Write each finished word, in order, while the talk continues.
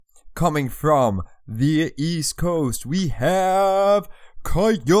coming from the East Coast, we have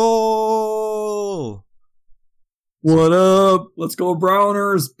Kyle. What up? Let's go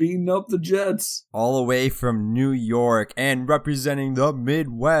Browners, beating up the Jets. All the way from New York, and representing the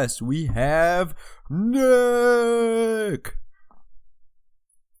Midwest, we have Nick.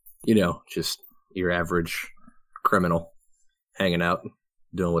 You know, just your average criminal hanging out,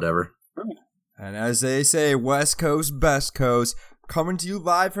 doing whatever. And as they say, West Coast, best coast, coming to you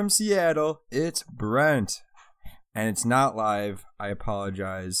live from Seattle, it's Brent. And it's not live. I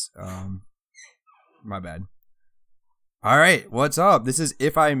apologize. My bad. All right, what's up? This is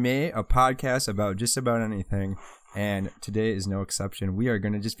If I May, a podcast about just about anything. And today is no exception. We are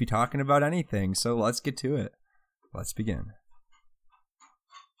going to just be talking about anything. So let's get to it. Let's begin.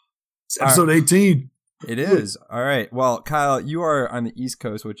 It's episode 18. It is. All right. Well, Kyle, you are on the East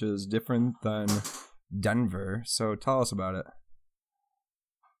Coast, which is different than Denver. So tell us about it.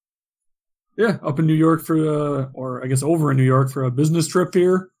 Yeah, up in New York or I guess over in New York for a business trip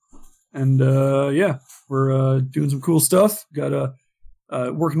here. And yeah, we're doing some cool stuff. Got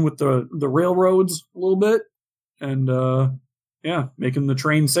working with the railroads a little bit. And yeah, making the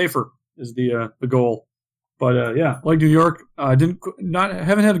train safer is the goal. But yeah, like New York, haven't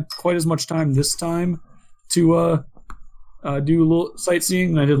had quite as much time this time to do a little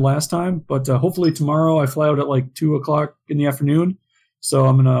sightseeing than I did last time. But hopefully tomorrow I fly out at like 2:00 in the afternoon. So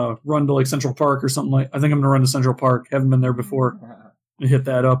I'm gonna run to like Central Park or something I think I'm gonna run to Central Park. Haven't been there before. And hit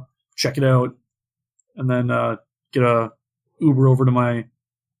that up, check it out, and then get a Uber over to my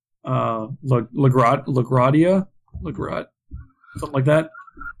LaGuardia, something like that.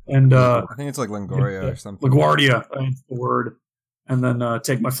 And I think it's like Longoria or something. LaGuardia, that's the word. And then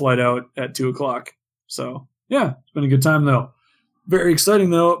take my flight out at 2:00. So yeah, it's been a good time though. Very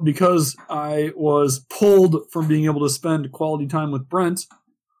exciting though, because I was pulled from being able to spend quality time with Brent.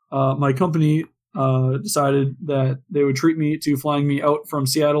 My company decided that they would treat me to flying me out from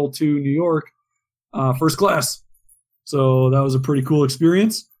Seattle to New York first class. So that was a pretty cool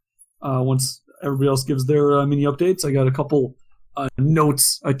experience. Once everybody else gives their mini updates, I got a couple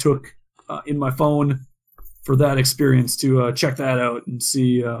notes I took in my phone for that experience to check that out and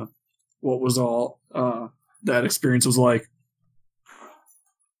see what was all that experience was like.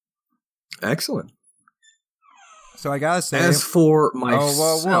 Excellent. So I gotta say, as for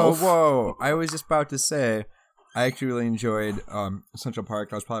myself, whoa! I was just about to say, I actually really enjoyed Central Park.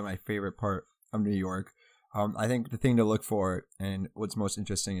 That was probably my favorite part of New York. I think the thing to look for and what's most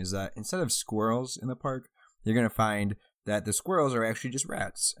interesting is that instead of squirrels in the park, you're gonna find that the squirrels are actually just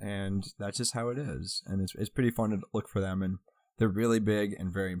rats, and that's just how it is. And it's pretty fun to look for them, and they're really big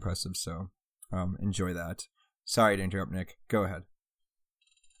and very impressive. So enjoy that. Sorry to interrupt, Nick. Go ahead.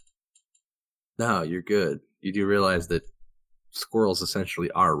 No, you're good. You do realize that squirrels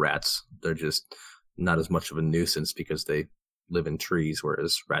essentially are rats. They're just not as much of a nuisance because they live in trees,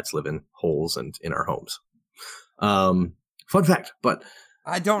 whereas rats live in holes and in our homes. Fun fact, but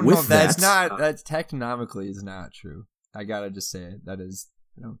I don't know. That's technomically is not true. I gotta just say it. That is,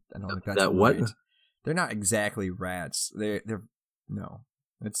 I don't think that's that right. What? They're not exactly rats. They're no.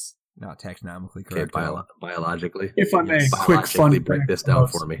 It's not technomically correct. Okay, biologically. If I may, quick fun fact break this down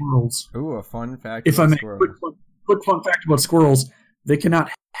for me. Squirrels. Ooh, a fun fact. If I may, quick fun fact about squirrels: they cannot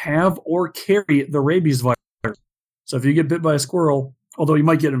have or carry the rabies virus. So if you get bit by a squirrel, although you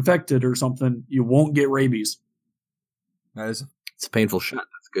might get infected or something, you won't get rabies. It's a painful shot.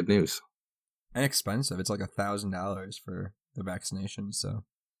 That's good news. And expensive. It's like $1,000 for the vaccination. So,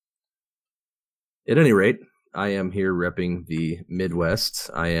 at any rate, I am here repping the Midwest.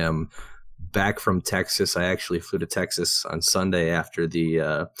 I am back from Texas. I actually flew to Texas on Sunday after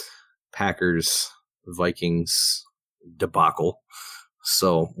the Packers-Vikings debacle.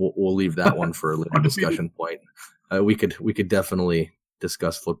 So we'll leave that one for a little discussion point. We could definitely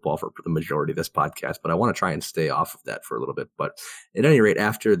discuss football for the majority of this podcast, but I want to try and stay off of that for a little bit. But at any rate,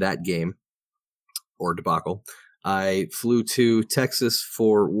 after that game or debacle, I flew to Texas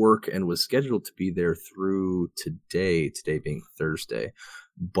for work and was scheduled to be there through today being Thursday.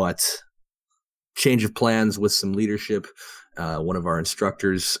 But change of plans with some leadership. One of our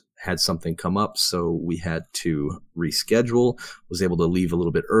instructors had something come up, so we had to reschedule. Was able to leave a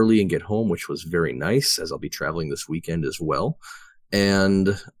little bit early and get home, which was very nice, as I'll be traveling this weekend as well.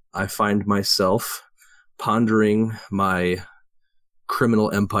 And I find myself pondering my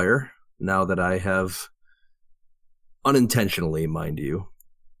criminal empire now that I have unintentionally, mind you,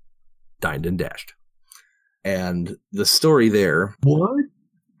 dined and dashed. And the story there... What?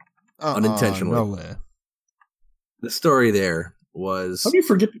 Unintentionally. No way. The story there was... How do you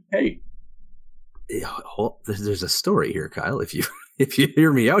forget to pay? There's a story here, Kyle, if if you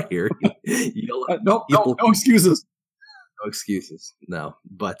hear me out here, you'll, no excuses. No excuses. No.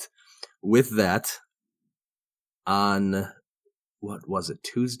 But with that, on what was it,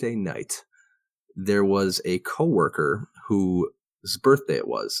 Tuesday night, there was a coworker whose birthday it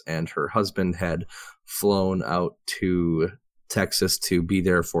was, and her husband had flown out to Texas to be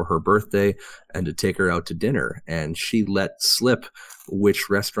there for her birthday and to take her out to dinner. And she let slip which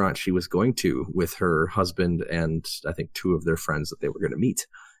restaurant she was going to with her husband and I think two of their friends that they were going to meet.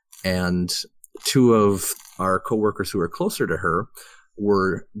 And two of our coworkers who are closer to her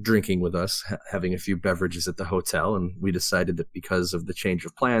were drinking with us, having a few beverages at the hotel. And we decided that because of the change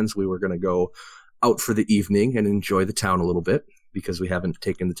of plans, we were going to go out for the evening and enjoy the town a little bit, because we haven't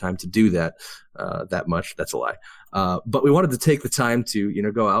taken the time to do that that much. That's a lie. But we wanted to take the time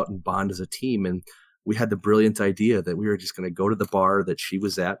to, go out and bond as a team. And we had the brilliant idea that we were just going to go to the bar that she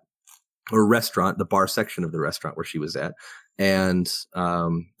was at, or restaurant, the bar section of the restaurant where she was at. And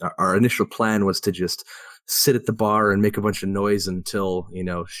our initial plan was to just sit at the bar and make a bunch of noise until,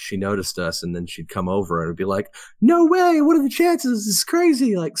 she noticed us, and then she'd come over and it'd be like, no way, what are the chances? This is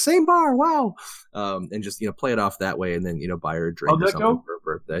crazy. Like, same bar. Wow. And just, play it off that way, and then, buy her a drink or something for her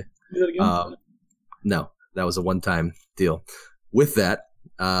birthday. Do that again? No, that was a one-time deal. With that,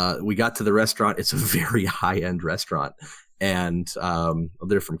 we got to the restaurant. It's a very high-end restaurant, and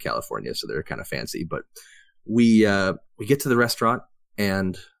they're from California, so they're kind of fancy. But we get to the restaurant,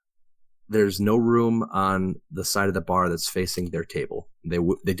 and there's no room on the side of the bar that's facing their table.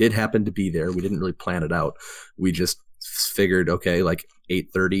 They did happen to be there. We didn't really plan it out. We just figured, okay, like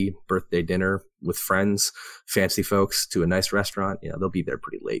 8:30 birthday dinner with friends, fancy folks, to a nice restaurant. They'll be there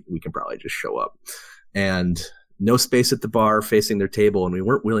pretty late. We can probably just show up. And no space at the bar facing their table, and we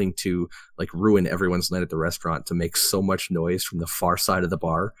weren't willing to ruin everyone's night at the restaurant to make so much noise from the far side of the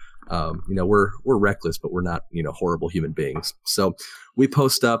bar. We're reckless, but we're not, horrible human beings. So we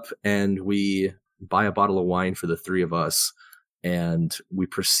post up and we buy a bottle of wine for the three of us, and we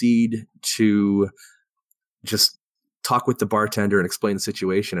proceed to just talk with the bartender and explain the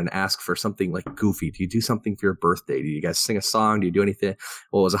situation and ask for something like goofy. Do you do something for your birthday? Do you guys sing a song? Do you do anything?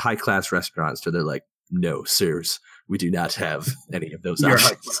 Well, it was a high class restaurant, so they're like, no, sirs, we do not have any of those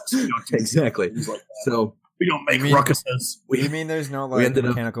options. Exactly. So we don't make ruckuses. You mean there's no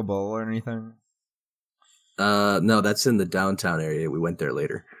mechanical bull or anything? No, that's in the downtown area. We went there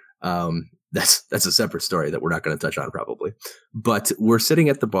later. That's a separate story that we're not going to touch on probably. But we're sitting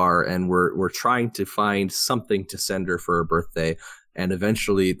at the bar and we're trying to find something to send her for her birthday. And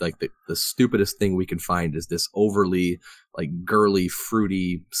eventually, the stupidest thing we can find is this overly girly,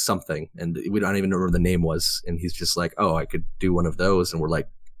 fruity something, and we don't even know what the name was. And he's just like, "Oh, I could do one of those," and we're like,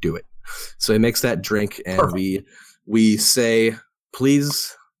 "Do it." So he makes that drink, and Perfect. we say,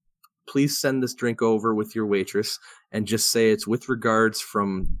 "Please send this drink over with your waitress, and just say it's with regards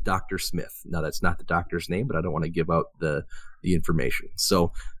from Dr. Smith." Now, that's not the doctor's name, but I don't want to give out the information.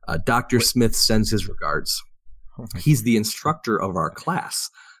 So Dr. Smith sends his regards. He's the instructor of our class.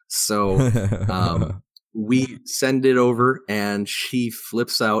 So we send it over, and she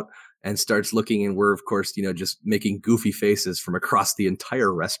flips out and starts looking, and we're, of course, just making goofy faces from across the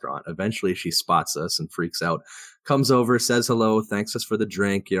entire restaurant. Eventually she spots us and freaks out, comes over, says hello, thanks us for the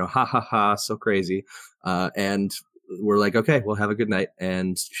drink, ha ha ha, so crazy. And we're like, okay, well, have a good night.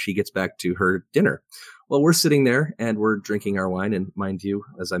 And she gets back to her dinner. Well, we're sitting there and we're drinking our wine. And mind you,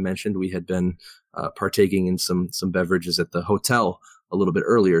 as I mentioned, we had been partaking in some beverages at the hotel a little bit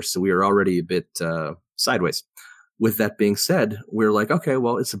earlier. So we were already a bit sideways. With that being said, we're like, okay,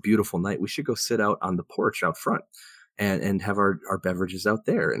 well, it's a beautiful night. We should go sit out on the porch out front and have our beverages out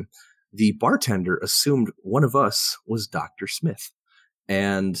there. And the bartender assumed one of us was Dr. Smith,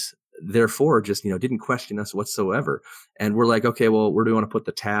 and therefore just, didn't question us whatsoever. And we're like, okay, well, where do we want to put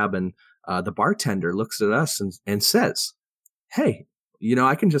the tab? And the bartender looks at us and says, hey,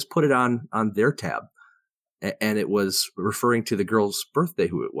 I can just put it on their tab. And it was referring to the girl's birthday,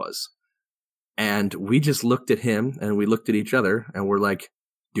 who it was. And we just looked at him and we looked at each other and we're like,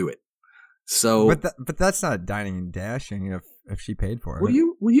 do it. So, but that's not dining and dashing if she paid for it.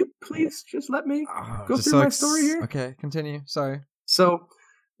 Will you please just let me go through my story here? Okay, continue. Sorry. So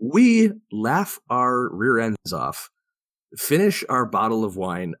we laugh our rear ends off, finish our bottle of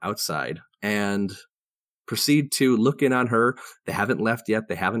wine outside, and proceed to look in on her. They haven't left yet.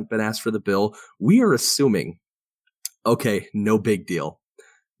 They haven't been asked for the bill. We are assuming, okay, no big deal.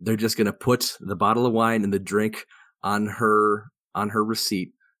 They're just going to put the bottle of wine and the drink on her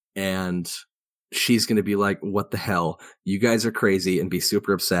receipt, and she's going to be like, what the hell? You guys are crazy and be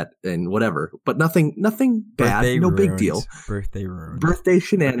super upset and whatever. But nothing bad, Birthday no big ruined. deal. Birthday ruined. Birthday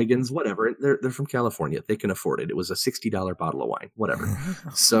shenanigans, whatever. They're from California. They can afford it. It was a $60 bottle of wine, whatever.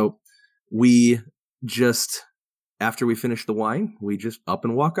 So we just, after we finished the wine, we just up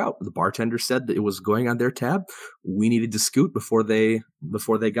and walk out. The bartender said that it was going on their tab. We needed to scoot before they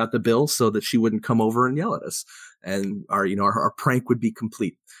got the bill so that she wouldn't come over and yell at us. And our prank would be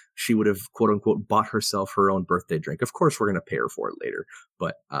complete. She would have, quote unquote, bought herself her own birthday drink. Of course, we're going to pay her for it later.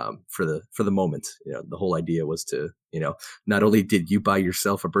 But for the moment, the whole idea was to, not only did you buy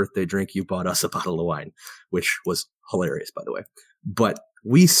yourself a birthday drink, you bought us a bottle of wine, which was hilarious, by the way. But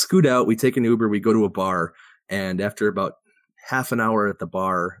we scoot out, we take an Uber, we go to a bar. And after about half an hour at the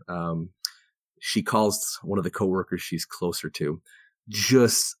bar, she calls one of the coworkers she's closer to,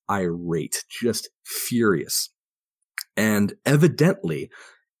 just irate, just furious. And evidently,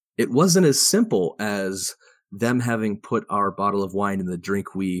 it wasn't as simple as them having put our bottle of wine in the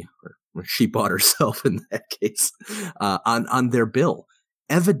drink or she bought herself in that case, on their bill.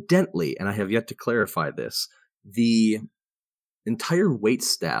 Evidently, and I have yet to clarify this, the entire wait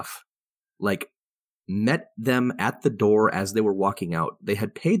staff, met them at the door as they were walking out. They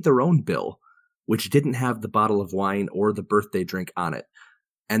had paid their own bill, which didn't have the bottle of wine or the birthday drink on it.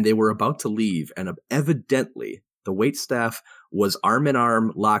 And they were about to leave. And evidently, the wait staff was arm in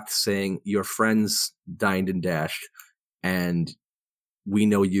arm locked saying, your friends dined and dashed, and we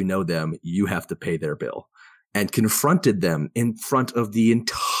know you know them. You have to pay their bill. And confronted them in front of the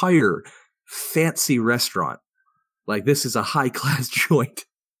entire fancy restaurant. Like, this is a high-class joint.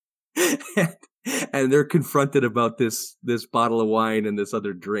 And they're confronted about this bottle of wine and this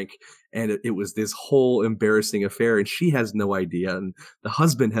other drink. And it was this whole embarrassing affair. And she has no idea. And the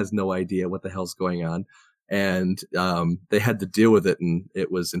husband has no idea what the hell's going on. And they had to deal with it. And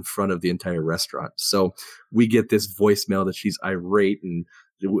it was in front of the entire restaurant. So we get this voicemail that she's irate and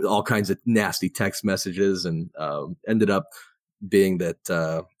all kinds of nasty text messages. And ended up being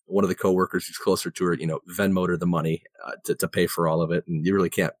that one of the coworkers who's closer to her, Venmo'd her the money to pay for all of it. And you really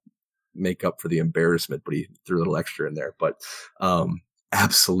can't make up for the embarrassment, but he threw a little extra in there. But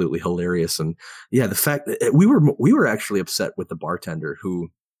absolutely hilarious. And yeah, the fact that we were actually upset with the bartender who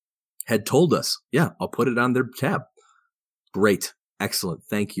had told us, yeah, I'll put it on their tab. Great. Excellent.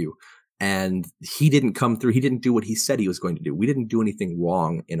 Thank you. And he didn't come through. He didn't do what he said he was going to do. We didn't do anything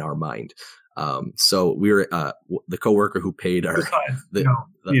wrong in our mind. So we were, the coworker who paid the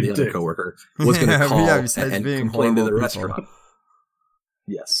other coworker was going to call and complain to the restaurant.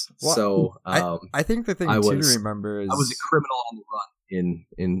 Yes. Well, so I think the thing to remember is I was a criminal on the run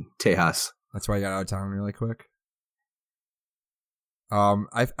in Tejas. That's why I got out of town really quick.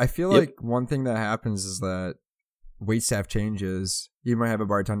 I feel like one thing that happens is that waitstaff changes. You might have a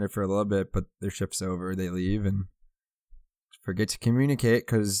bartender for a little bit, but their shift's over, they leave and forget to communicate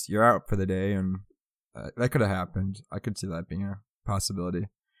because you're out for the day, and that could have happened. I could see that being a possibility.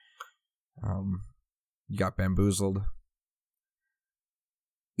 You got bamboozled.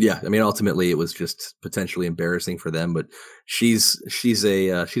 Yeah, I mean, ultimately, it was just potentially embarrassing for them. But she's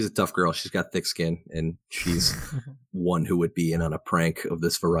a tough girl. She's got thick skin, and she's one who would be in on a prank of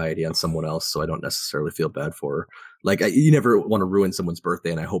this variety on someone else. So I don't necessarily feel bad for her. Like, you never want to ruin someone's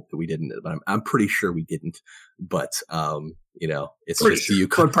birthday, and I hope that we didn't. But I'm pretty sure we didn't. But it's pretty just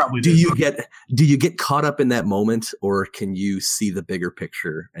do you get caught up in that moment, or can you see the bigger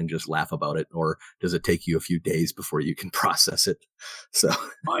picture and just laugh about it, or does it take you a few days before you can process it? So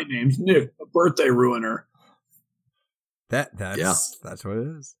my name's Nick, a birthday ruiner. That's what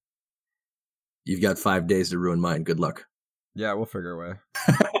it is. You've got 5 days to ruin mine. Good luck. Yeah, we'll figure a way.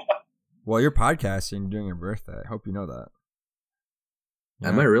 Well, you're podcasting during your birthday. I hope you know that. Yeah.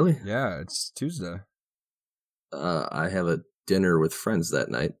 Am I really? Yeah, it's Tuesday. I have a dinner with friends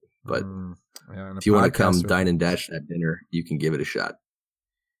that night, but if you want to come dine and dash that dinner, you can give it a shot.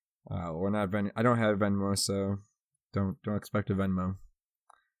 We're not I don't have Venmo, so don't expect a Venmo.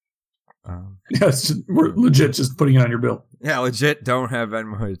 We're legit just putting it on your bill. Yeah, legit. Don't have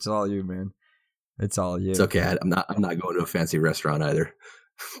Venmo. It's all you, man. It's all you. It's okay. I'm not going to a fancy restaurant either.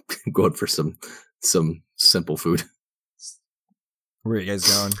 I'm going for some simple food. Where are you guys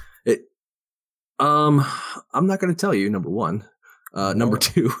going? I'm not going to tell you. Number one. Number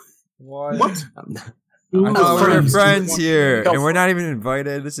two. What? We're friends here, and we're not even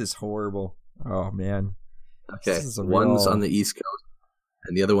invited. This is horrible. Oh man. Okay. One's on the East Coast,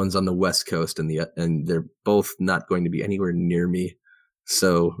 and the other one's on the West Coast, and they're both not going to be anywhere near me.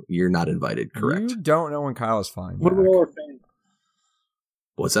 So you're not invited. Correct. You don't know when Kyle's flying. What about our fans?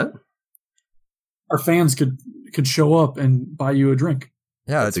 What's that? Our fans could show up and buy you a drink.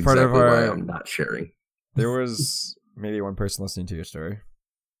 Yeah, That's it's part exactly of why our. I'm not sharing. There was maybe one person listening to your story.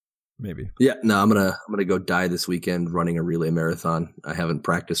 Maybe. Yeah, no, I'm gonna go die this weekend running a relay marathon. I haven't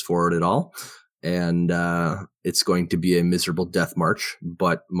practiced for it at all, and it's going to be a miserable death march.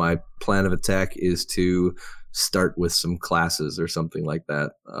 But my plan of attack is to start with some classes or something like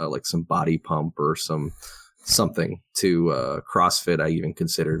that, like some body pump or something to CrossFit. I even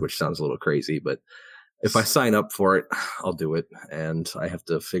considered, which sounds a little crazy, but if I sign up for it, I'll do it. And I have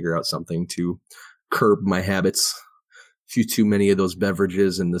to figure out something to curb my habits. A few too many of those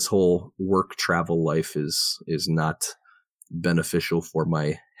beverages, and this whole work travel life is not beneficial for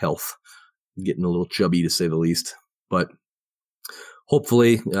my health. I'm getting a little chubby to say the least, but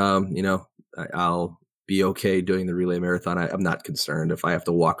hopefully, I'll be okay doing the relay marathon. I'm not concerned. If I have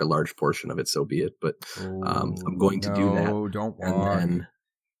to walk a large portion of it, so be it. But I'm going to do that. No, don't walk. And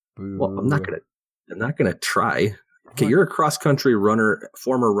then, well, I'm not gonna try. Okay, you're a cross country runner,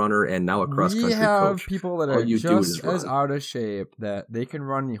 former runner, and now a cross country coach. We have coach. people that are just as out of shape that they can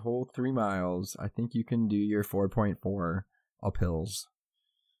run the whole 3 miles. I think you can do your 4.4 up hills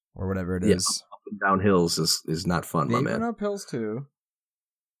or whatever it is. Up and down hills is not fun, they my man. Run up hills too.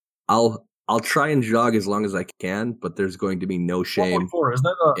 I'll try and jog as long as I can, but there's going to be no shame. 1.4, is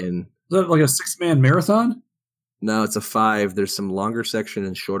that like a 6-man marathon? No, it's a 5. There's some longer section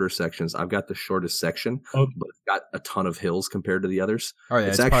and shorter sections. I've got the shortest section, but it's got a ton of hills compared to the others. Oh yeah,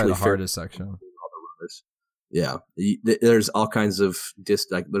 it's actually the hardest section. Yeah, there's all kinds of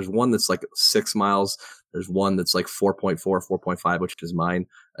like there's one that's like 6 miles. There's one that's like 4.4, 4.5, which is mine,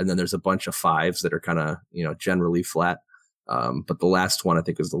 and then there's a bunch of 5s that are kind of generally flat. But the last one I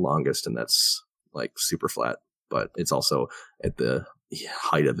think is the longest, and that's like super flat. But it's also at the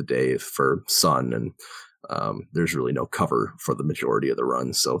height of the day for sun, and there's really no cover for the majority of the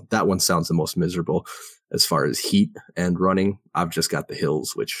run. So that one sounds the most miserable as far as heat and running. I've just got the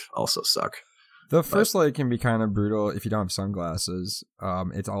hills, which also suck. The first leg can be kind of brutal if you don't have sunglasses.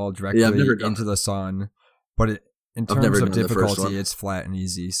 It's all directly into the sun, but in terms of difficulty, it's flat and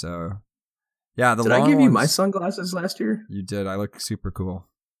easy. So yeah, did I give you my sunglasses last year? You did. I look super cool.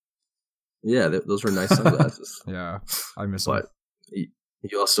 Yeah, those were nice sunglasses. Yeah, I miss them. But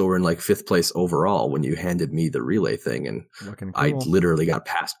you also were in like 5th place overall when you handed me the relay thing, and cool. I literally got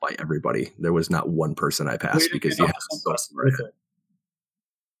passed by everybody. There was not one person I passed because you had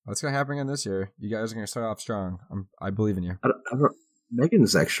What's going to happen again this year? You guys are going to start off strong. I believe in you.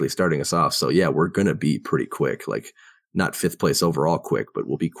 Megan's actually starting us off, so yeah, we're going to be pretty quick. Like not 5th place overall quick, but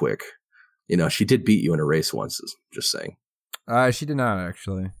we'll be quick. She did beat you in a race once. Just saying. She did not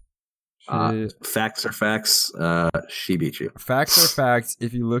actually. Facts are facts. She beat you. Facts are facts.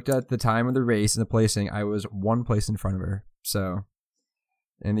 If you looked at the time of the race and the placing, I was 1 place in front of her. So,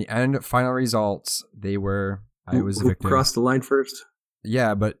 in the end, final results, I was the victor. Who crossed the line first?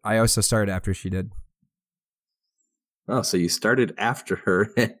 Yeah, but I also started after she did. Oh, so you started after her.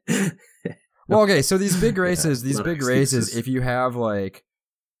 Well, okay. So these big races, if you have like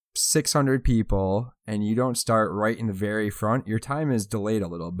 600 people and you don't start right in the very front, your time is delayed a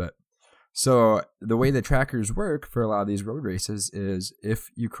little bit. So the way the trackers work for a lot of these road races is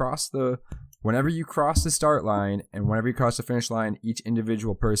whenever you cross the start line and whenever you cross the finish line, each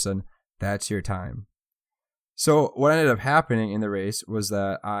individual person, that's your time. So what ended up happening in the race was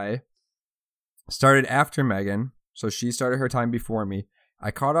that I started after Megan. So she started her time before me. I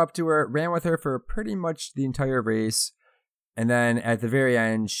caught up to her, ran with her for pretty much the entire race. And then at the very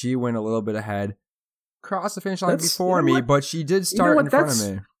end, she went a little bit ahead, crossed the finish line before me, but she did start in front of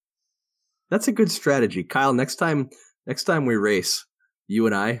me. That's a good strategy. Kyle, next time we race, you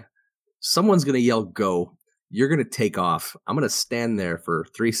and I, someone's going to yell go. You're going to take off. I'm going to stand there for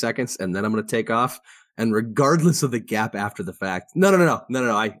 3 seconds and then I'm going to take off. And regardless of the gap after the fact, no,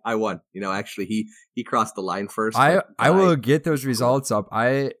 I won. Actually he crossed the line first. I will get those results up.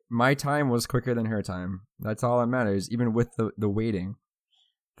 My time was quicker than her time. That's all that matters. Even with the waiting,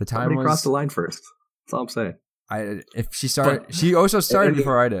 the time crossed the line first. That's all I'm saying. She also started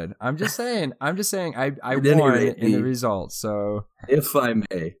before I did. I'm just saying I won in the results. So if I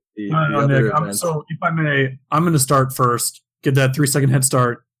may, if I may, I'm going to start first. Get that 3 second head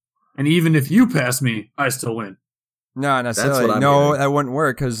start. And even if you pass me, I still win. No, necessarily. No, that wouldn't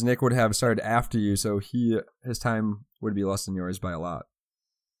work because Nick would have started after you, so his time would be less than yours by a lot.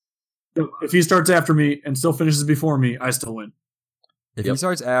 If he starts after me and still finishes before me, I still win. If he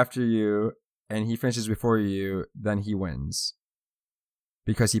starts after you and he finishes before you, then he wins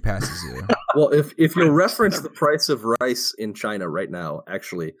because he passes you. Well, if you reference the price of rice in China right now,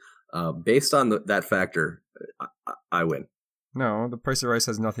 actually, based on that factor, I win. No, the price of rice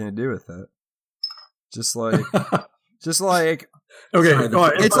has nothing to do with it. Just like Just like Okay,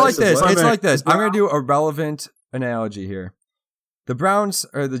 Sorry, it's like this. My It's bad. like this. I'm gonna do a relevant analogy here.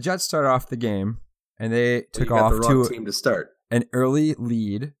 The Jets start off the game and they took you got off the wrong to team to start. an early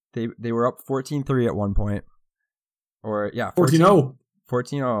lead. They were up 14-3 at one point. Or yeah, 14-0.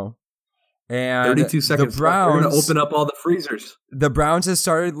 14-0. And 32 seconds. the Left. They're Browns going to open up all the freezers. The Browns had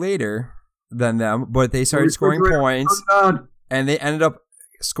started later than them, but they started scoring points, and they ended up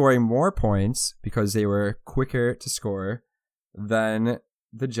scoring more points because they were quicker to score than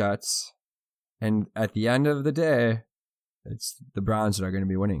the Jets. And at the end of the day, it's the Browns that are going to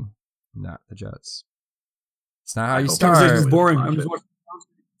be winning, not the Jets. It's not how you Conversation is start. boring. I'm just watching.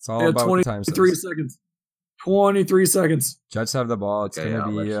 It's all about what the time 23 says. seconds. 23 seconds. Jets have the ball. It's Okay, going I'll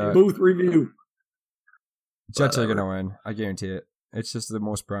to let be... you- Booth review. Jets are Whatever. going to win. I guarantee it. It's just the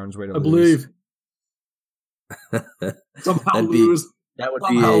most Browns way to I lose. believe. Somehow That'd be- lose. That would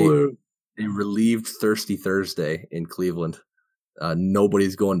Somehow be lose. a relieved Thirsty Thursday in Cleveland.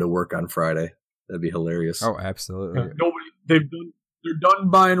 Nobody's going to work on Friday. That'd be hilarious. Oh, absolutely. They're done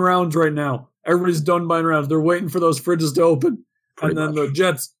buying rounds right now. Everybody's done buying rounds. They're waiting for those fridges to open. Pretty and then much. the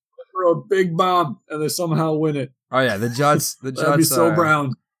Jets throw a big bomb and they somehow win it. Oh, yeah, the Jets... That'd be so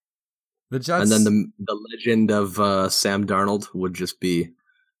brown. The Jets... And then the legend of Sam Darnold would just be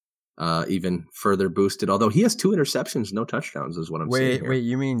even further boosted. Although he has 2 interceptions, no touchdowns, is what I'm saying. Wait,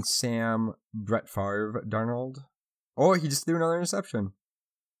 you mean Sam Brett Favre Darnold? Oh, he just threw another interception.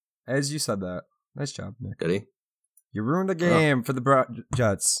 As you said that. Nice job, Nick. Did he? You ruined the game for the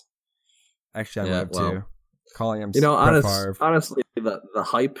Jets. Actually, I Yeah, would well, too. Calling him You know, Brett Favre. honestly, the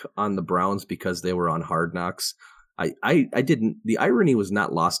hype on the Browns because they were on Hard Knocks, I didn't. The irony was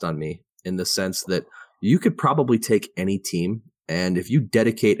not lost on me in the sense that you could probably take any team, and if you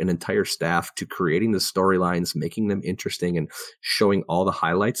dedicate an entire staff to creating the storylines, making them interesting, and showing all the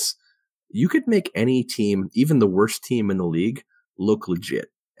highlights, you could make any team, even the worst team in the league, look legit.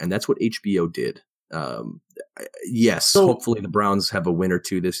 And that's what HBO did. Yes, So- hopefully the Browns have a win or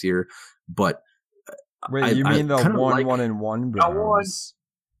two this year, but Wait, you mean the kinda 1-1-1 Browns?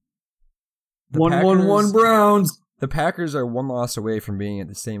 The 1-1-1 Browns. The Packers are one loss away from being at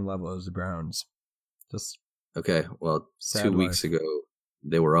the same level as the Browns. Just Okay, well, Sad 2 weeks life. ago,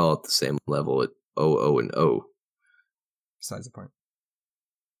 they were all at the same level at 0-0-0. besides the point.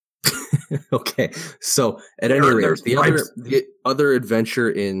 Okay, so at any They're- rate, they're the other adventure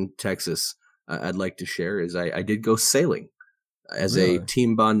in Texas I'd like to share is I did go sailing as a Really?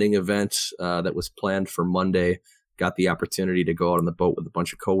 team bonding event that was planned for Monday. Got the opportunity to go out on the boat with a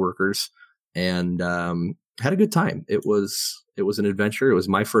bunch of coworkers and had a good time. It was an adventure. It was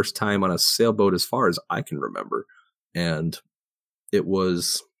my first time on a sailboat as far as I can remember, and it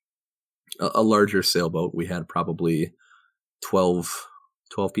was a larger sailboat. We had probably 12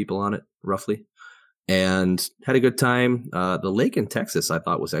 people on it, roughly, and had a good time. The lake in Texas, I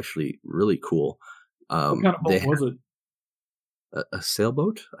thought, was actually really cool. What kind of boat was it? A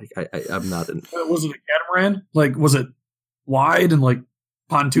sailboat? I'm not an. Was it a catamaran? Like, was it wide and like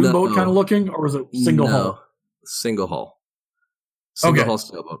pontoon No. boat kind of looking, or was it single No, hull? Single hull. Single Okay. hull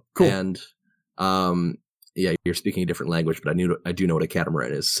sailboat. Cool. And yeah, you're speaking a different language, but I do know what a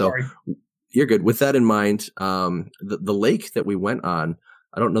catamaran is. So Sorry. you're good. With that in mind, the lake that we went on,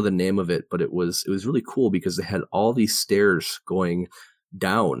 I don't know the name of it, but it was really cool because they had all these stairs going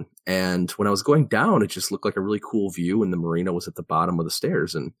down. And when I was going down, it just looked like a really cool view, and the marina was at the bottom of the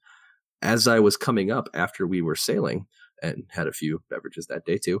stairs. And as I was coming up after we were sailing and had a few beverages that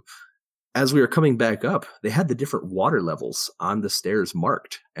day too, as we were coming back up, they had the different water levels on the stairs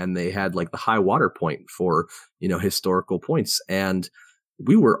marked, and they had like the high water point for, historical points. And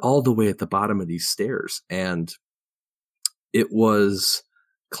we were all the way at the bottom of these stairs, and it was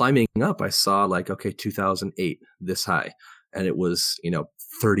climbing up. I saw like, okay, 2008 this high, and it was,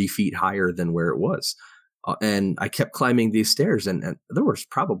 30 feet higher than where it was. And I kept climbing these stairs, and there was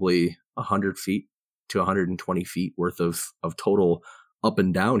probably 100 feet to 120 feet worth of total up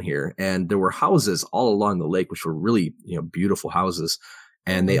and down here. And there were houses all along the lake, which were really, beautiful houses.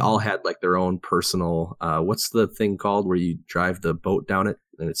 And they all had like their own personal, what's the thing called where you drive the boat down it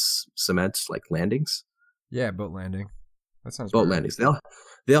and it's cement, like landings? Yeah, boat landing. That sounds Boat weird. landings.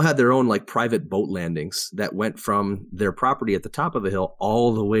 They all had their own like private boat landings that went from their property at the top of the hill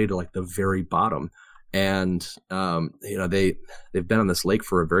all the way to like the very bottom. And they've been on this lake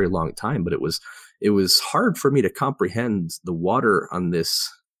for a very long time, but it was hard for me to comprehend the water on this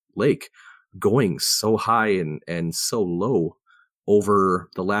lake going so high and so low over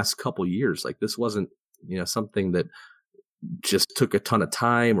the last couple years. Like this wasn't, something that just took a ton of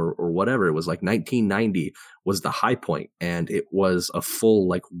time or whatever. It was like 1990 was the high point, and it was a full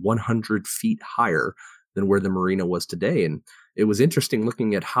like 100 feet higher than where the marina was today. And it was interesting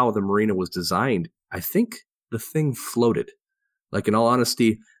looking at how the marina was designed. I think the thing floated. Like, in all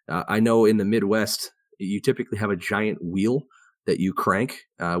honesty, I know in the Midwest, you typically have a giant wheel that you crank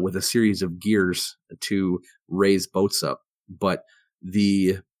with a series of gears to raise boats up. But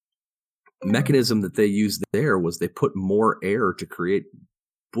the mechanism that they used there was they put more air to create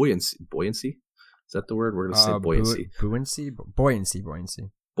buoyancy. Buoyancy? Is that the word? We're going to say buoyancy. Buoyancy.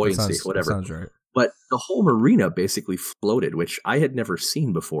 Whatever. Sounds right. But the whole marina basically floated, which I had never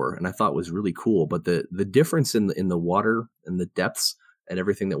seen before, and I thought was really cool. But the difference in the water and the depths and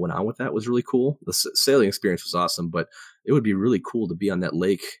everything that went on with that was really cool. The sailing experience was awesome, but it would be really cool to be on that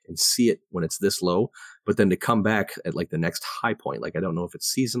lake and see it when it's this low, but then to come back at like the next high point. Like, I don't know if it's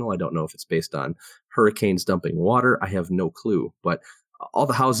seasonal. I don't know if it's based on hurricanes dumping water. I have no clue, but all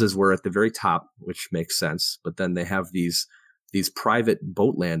the houses were at the very top, which makes sense. But then they have these private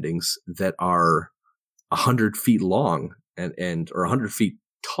boat landings that are 100 feet long and or 100 feet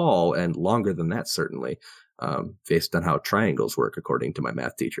tall and longer than that, certainly. Based on how triangles work, according to my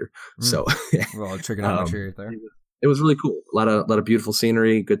math teacher. So, well, trigonometry right there. It was really cool. A lot of beautiful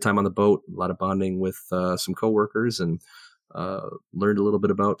scenery, good time on the boat, a lot of bonding with some coworkers, and learned a little bit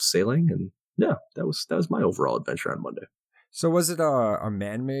about sailing. And yeah, that was my overall adventure on Monday. So was it a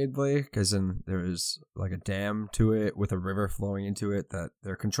man-made lake? As in there was like a dam to it with a river flowing into it that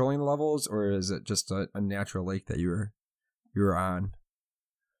they're controlling the levels, or is it just a natural lake that you were on?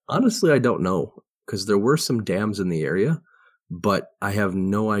 Honestly, I don't know, because there were some dams in the area, but I have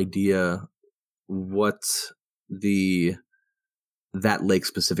no idea what that lake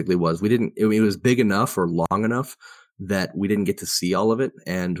specifically was. It was big enough or long enough that we didn't get to see all of it,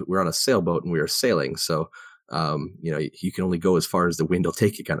 and we're on a sailboat and we were sailing. So, you can only go as far as the wind will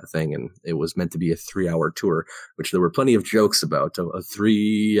take you, kind of thing. And it was meant to be a 3-hour tour, which there were plenty of jokes about a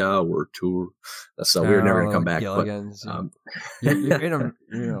 3-hour tour. So we were never going to come back. You're in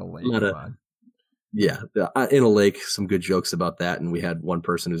a lake. Yeah, in a lake, some good jokes about that. And we had one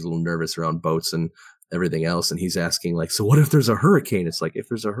person who's a little nervous around boats and everything else. And he's asking, like, so what if there's a hurricane? It's like, if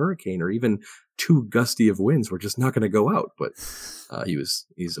there's a hurricane or even too gusty of winds, we're just not going to go out. But he's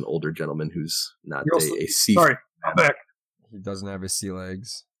an older gentleman who's not a sea. Sorry, I'm back. He doesn't have his sea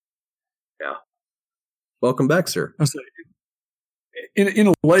legs. Yeah. Welcome back, sir. In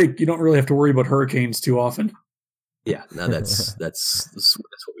a lake, you don't really have to worry about hurricanes too often. Yeah, no, that's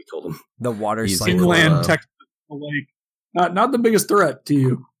what we told him. The water cycle. Inland Texas, the lake, not the biggest threat to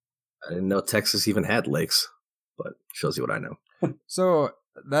you. I didn't know Texas even had lakes, but shows you what I know. So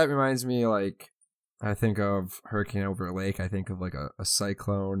that reminds me, like, I think of hurricane over a lake. I think of like a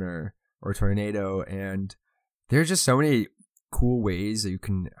cyclone or tornado, and there's just so many cool ways that you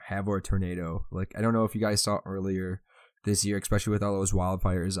can have a tornado. Like, I don't know if you guys saw earlier this year, especially with all those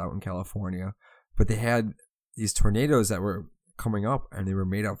wildfires out in California, but they had these tornadoes that were coming up and they were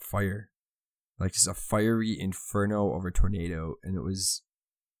made of fire, like just a fiery inferno of a tornado, and it was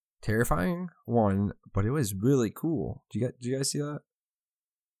terrifying, but it was really cool. Did you guys see that?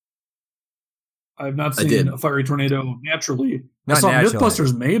 I've not seen a fiery tornado naturally. I saw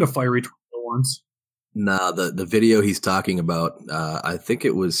Mythbusters made a fiery tornado once. Nah, the video he's talking about, I think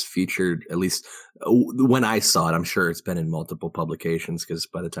it was featured, at least when I saw it. I'm sure it's been in multiple publications, because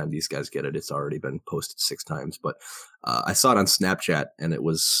by the time these guys get it, it's already been posted 6 times. But I saw it on Snapchat, and it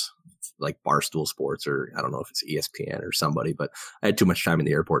was like Barstool Sports, or I don't know if it's ESPN or somebody, but I had too much time in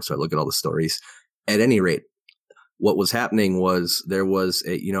the airport, so I look at all the stories. At any rate, what was happening was there was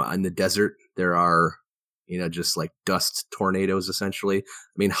in the desert, there are, just like dust tornadoes, essentially.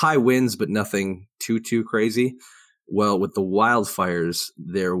 I mean, high winds, but nothing too crazy. Well, with the wildfires,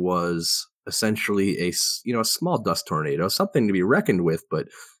 there was essentially a small dust tornado, something to be reckoned with, but,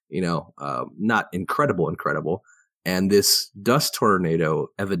 not incredible. And this dust tornado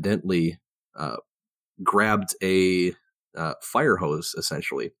evidently grabbed a fire hose,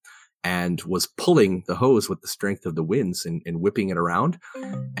 essentially, and was pulling the hose with the strength of the winds and whipping it around.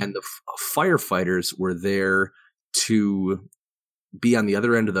 And the firefighters were there to be on the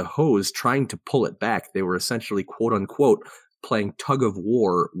other end of the hose trying to pull it back. They were essentially, quote unquote, playing tug of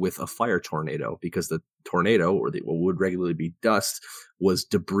war with a fire tornado, because the tornado, or what would regularly be dust, was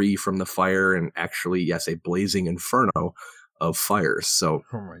debris from the fire, and actually, yes, a blazing inferno of fires. So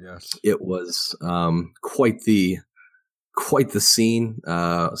oh my gosh, it was quite the scene.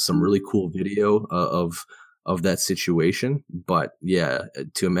 Some really cool video of that situation. But yeah,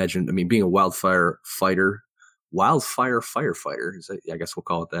 to imagine, I mean, being a wildfire firefighter, I guess we'll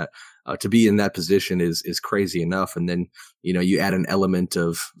call it that, to be in that position is crazy enough. And then, you add an element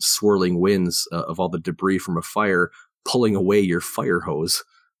of swirling winds of all the debris from a fire pulling away your fire hose.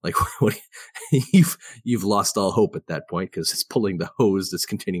 Like what you've lost all hope at that point because it's pulling the hose that's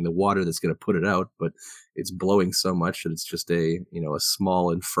containing the water that's going to put it out, but it's blowing so much that it's just a small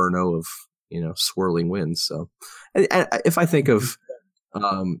inferno of swirling winds. So if I think of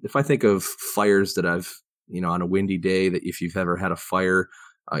fires that I've on a windy day, that if you've ever had a fire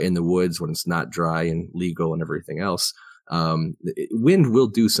in the woods when it's not dry and legal and everything else, wind will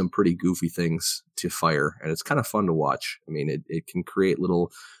do some pretty goofy things to fire, and it's kind of fun to watch. I mean, it can create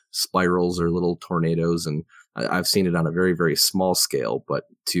little spirals or little tornadoes, and I've seen it on a very, very small scale, but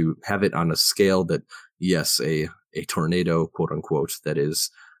to have it on a scale that, yes, a tornado, quote unquote, that is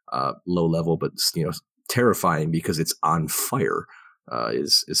low level, but terrifying because it's on fire,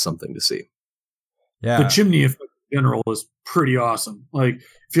 is something to see. Yeah, the chimney effect in general is pretty awesome. Like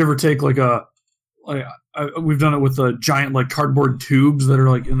if you ever take we've done it with giant like cardboard tubes that are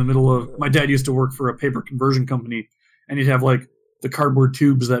like in the middle of. My dad used to work for a paper conversion company, and he'd have like the cardboard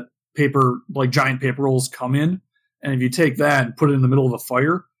tubes that giant paper rolls come in, and if you take that and put it in the middle of a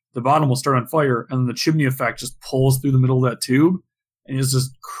fire, the bottom will start on fire, and then the chimney effect just pulls through the middle of that tube, and it's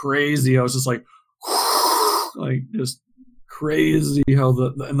just crazy. I was just like just crazy how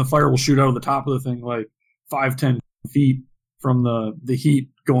the fire will shoot out of the top of the thing like 5-10 feet from the heat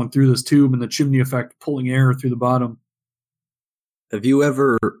going through this tube and the chimney effect pulling air through the bottom. Have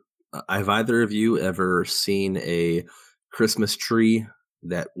either of you ever seen a Christmas tree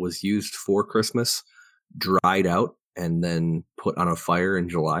that was used for Christmas dried out and then put on a fire in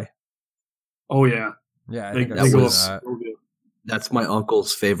July? Oh yeah. Yeah, that's my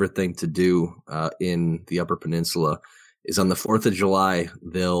uncle's favorite thing to do in the Upper Peninsula. Is on the 4th of July,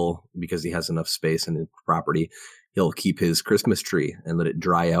 because he has enough space in his property, he'll keep his Christmas tree and let it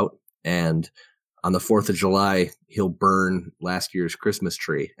dry out. And on the 4th of July, he'll burn last year's Christmas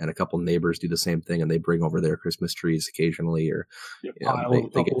tree. And a couple neighbors do the same thing, and they bring over their Christmas trees occasionally, or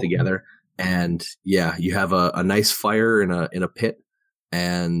they get together. And yeah, you have a nice fire in a pit.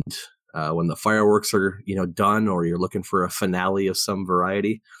 And when the fireworks are done, or you're looking for a finale of some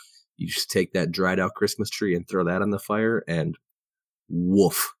variety, you just take that dried out Christmas tree and throw that on the fire, and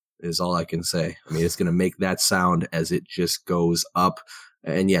woof is all I can say. I mean, it's going to make that sound as it just goes up.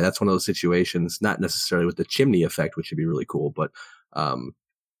 And yeah, that's one of those situations, not necessarily with the chimney effect, which would be really cool, but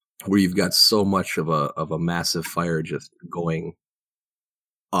where you've got so much of a massive fire just going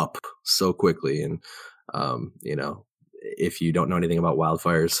up so quickly. And, if you don't know anything about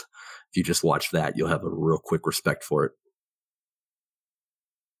wildfires, if you just watch that, you'll have a real quick respect for it.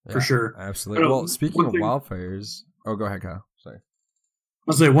 For sure. Absolutely. Well, speaking of wildfires, go ahead, Kyle. Sorry.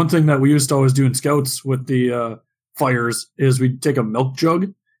 I'll say one thing that we used to always do in Scouts with the fires is we'd take a milk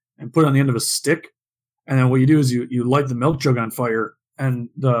jug and put it on the end of a stick. And then what you do is you light the milk jug on fire, and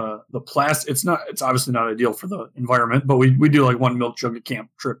the plastic, it's obviously not ideal for the environment, but we do like one milk jug a camp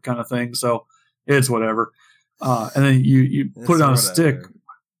trip kind of thing. So it's whatever. And then you put it on a stick.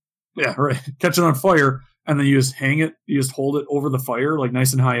 Yeah, right. Catch it on fire. And then you just hang it, you just hold it over the fire, like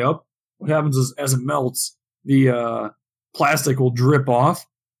nice and high up. What happens is, as it melts, the plastic will drip off.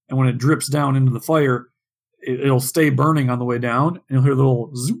 And when it drips down into the fire, it'll stay burning on the way down. And you'll hear a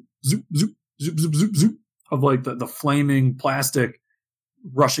little zoop, zoop, zoop, zoop, zoop, zoop, zoop of like the flaming plastic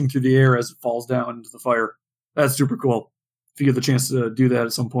rushing through the air as it falls down into the fire. That's super cool. If you get the chance to do that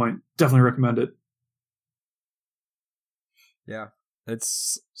at some point, definitely recommend it. Yeah,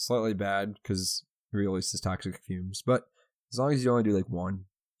 it's slightly bad because releases toxic fumes, but as long as you only do like one,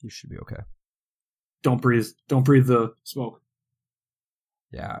 you should be okay. Don't breathe the smoke.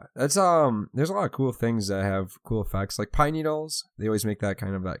 Yeah, that's there's a lot of cool things that have cool effects, like pine needles. They always make that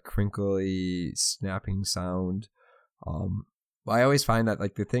kind of that crinkly snapping sound. I always find that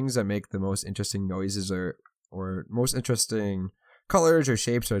like the things that make the most interesting noises or most interesting colors or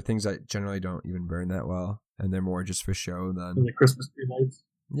shapes are things that generally don't even burn that well, and they're more just for show than the Christmas tree lights.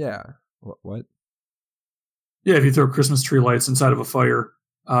 Yeah. What? Yeah, if you throw Christmas tree lights inside of a fire,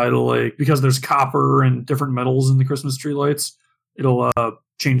 it'll because there's copper and different metals in the Christmas tree lights, it'll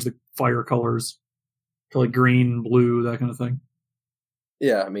change the fire colors to like green, blue, that kind of thing.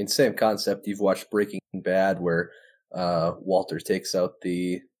 Yeah, I mean, same concept. You've watched Breaking Bad, where Walter takes out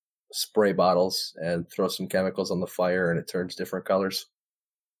the spray bottles and throws some chemicals on the fire, and it turns different colors.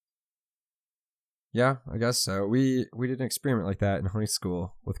 Yeah, I guess so. We did an experiment like that in high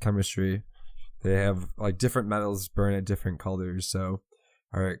school with chemistry. They have like different metals burn at different colors. So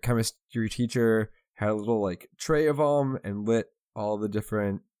our chemistry teacher had a little like tray of them and lit all the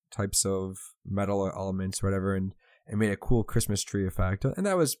different types of metal elements or whatever, and made a cool Christmas tree effect. And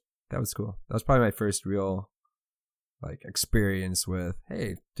that was cool. That was probably my first real like experience with,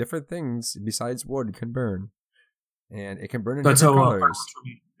 hey, different things besides wood can burn, and it can burn in different colors.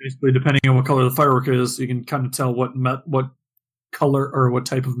 Basically, depending on what color the firework is, you can kind of tell what color or what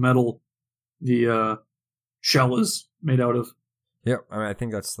type of metal the shell is made out of. Yep, I mean, I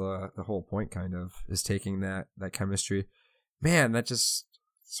think that's the whole point, kind of, is taking that chemistry. Man, that just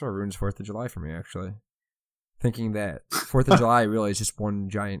sort of ruins 4th of July for me, actually. Thinking that 4th of July really is just one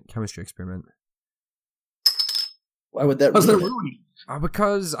giant chemistry experiment. Why would that ruin it?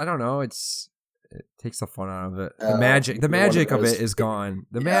 Because, I don't know, it takes the fun out of it. The magic of it is gone.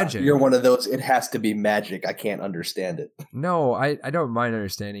 The magic. You're one of those, it has to be magic. I can't understand it. No, I don't mind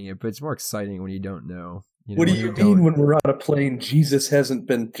understanding it, but it's more exciting when you don't know. What do you mean when we're on a plane, Jesus hasn't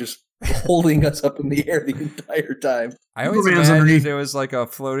been just holding us up in the air the entire time? I always imagined there was like a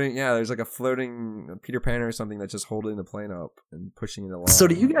floating, there's like a floating Peter Pan or something that's just holding the plane up and pushing it along. So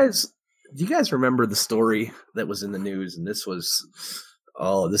do you guys remember the story that was in the news? And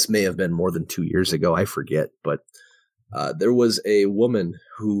this may have been more than 2 years ago. I forget. But there was an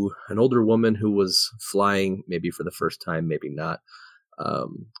older woman who was flying maybe for the first time, maybe not.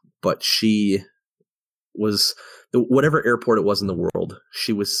 But she was whatever airport it was in the world,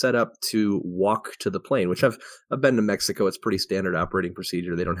 she was set up to walk to the plane, which I've been to Mexico. It's pretty standard operating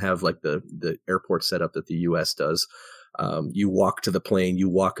procedure. They don't have like the airport setup that the US does. You walk to the plane, you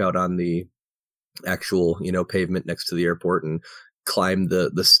walk out on the actual, pavement next to the airport and climb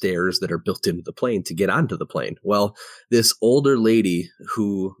the stairs that are built into the plane to get onto the plane. Well, this older lady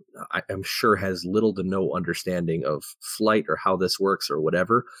who I'm sure has little to no understanding of flight or how this works or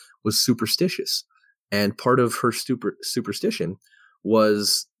whatever was superstitious. And part of her superstition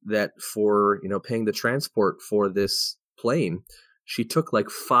was that for, paying the transport for this plane, she took like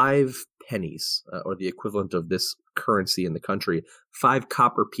 5 pennies or the equivalent of this currency in the country, 5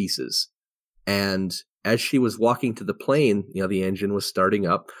 copper pieces. And as she was walking to the plane, the engine was starting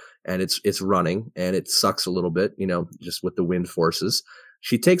up and it's running and it sucks a little bit, just with the wind forces.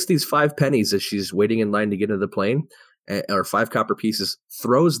 She takes these 5 pennies as she's waiting in line to get into the plane, or 5 copper pieces,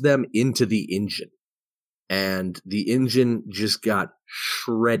 throws them into the engine. And the engine just got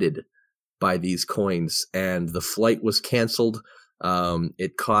shredded by these coins, and the flight was canceled.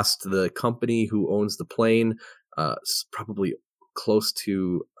 It cost the company who owns the plane probably close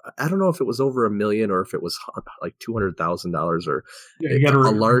to, I don't know if it was over $1 million or if it was like $200,000 or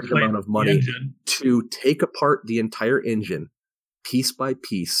a large amount of money to take apart the entire engine piece by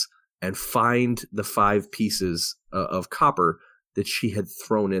piece and find the 5 pieces of copper that she had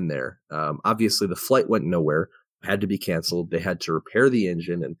thrown in there. Obviously, the flight went nowhere, had to be canceled. They had to repair the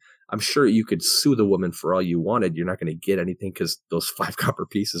engine, and I'm sure you could sue the woman for all you wanted. You're not going to get anything because those 5 copper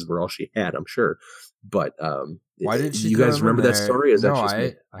pieces were all she had, I'm sure. But why did she? You guys remember that story? Is no, that just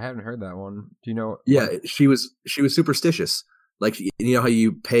me? I haven't heard that one. Do you know? Yeah, she was superstitious. Like, how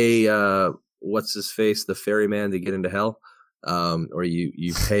you pay what's his face, the ferryman, to get into hell, or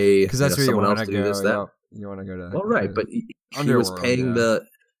you pay because that's where someone you else to do this, that. You want to go to? Well, right, but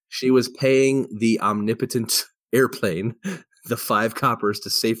she was paying the omnipotent airplane the 5 coppers to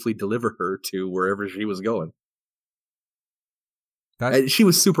safely deliver her to wherever she was going. She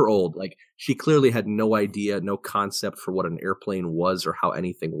was super old. Like, she clearly had no idea, no concept for what an airplane was or how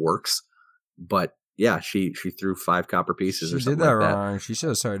anything works. But yeah, she threw 5 copper pieces. She or something did that like wrong. She should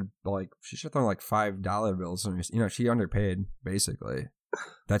have started she should have thrown like $5 bills. She underpaid basically.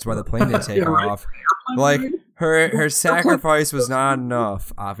 That's why the plane didn't take off. Like her sacrifice was not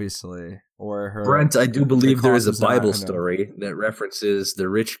enough, obviously. Or her Brent, I do believe there is a Bible story that references the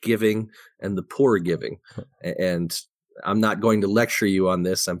rich giving and the poor giving. And I'm not going to lecture you on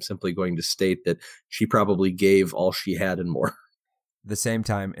this. I'm simply going to state that she probably gave all she had and more. At the same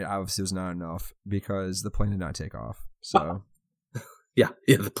time, it obviously was not enough because the plane did not take off. So yeah,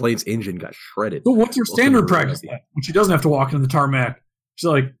 the plane's engine got shredded. So what's your standard practice then? When she doesn't have to walk into the tarmac? She's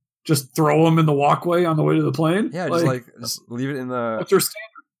like, just throw them in the walkway on the way to the plane? Yeah, just leave it in the... What's your standard?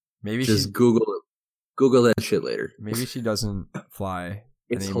 Maybe just Google that shit later. Maybe she doesn't fly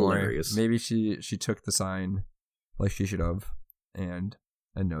it's anymore. Hilarious. Maybe she took the sign like she should have and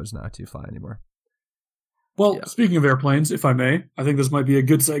knows not to fly anymore. Well, Speaking of airplanes, if I may, I think this might be a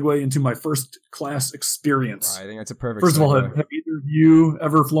good segue into my first class experience. I think that's a perfect First of all, have either of you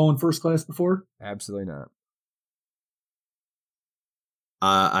ever flown first class before? Absolutely not.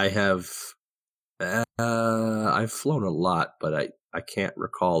 I have. I've flown a lot, but I can't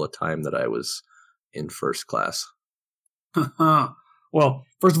recall a time that I was in first class. Well,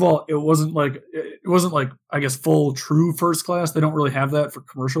 first of all, it wasn't like I guess full true first class. They don't really have that for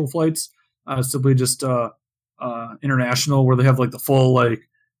commercial flights. Simply just international, where they have like the full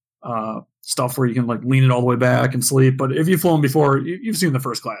stuff where you can like lean it all the way back and sleep. But if you've flown before, you've seen the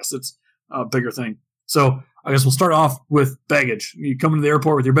first class. It's a bigger thing. So I guess we'll start off with baggage. You come into the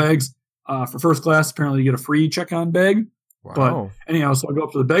airport with your bags. For first class, apparently you get a free check-on bag. Wow. But anyhow, so I go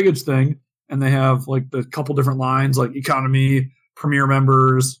up to the baggage thing, and they have like the couple different lines, like economy, premier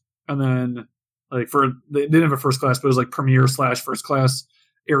members, and then like they didn't have a first class, but it was like premier/first class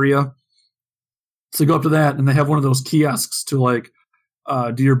area. So you go up to that, and they have one of those kiosks to like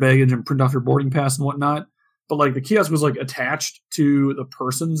do your baggage and print off your boarding pass and whatnot. But like the kiosk was like attached to the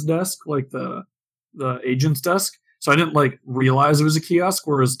person's desk, like the agent's desk. So I didn't like realize it was a kiosk,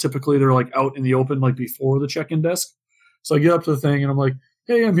 whereas typically they're like out in the open, like before the check-in desk. So I get up to the thing and I'm like,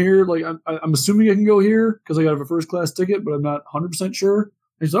 hey, I'm here. Like, I'm assuming I can go here because I got a first class ticket, but I'm not 100% sure.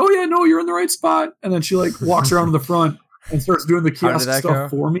 And she's like, oh yeah, no, you're in the right spot. And then she like walks around to the front and starts doing the kiosk stuff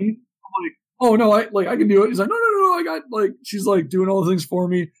for me. I'm like, oh no, I can do it. He's like, no, I got like, she's like doing all the things for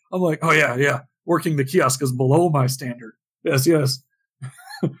me. I'm like, oh yeah. Working the kiosk is below my standard. Yes.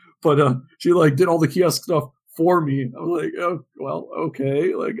 But she like did all the kiosk stuff for me. I was like, oh, well,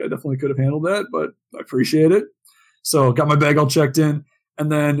 okay. Like I definitely could have handled that, but I appreciate it. So got my bag all checked in.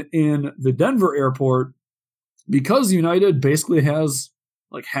 And then in the Denver airport, because United basically has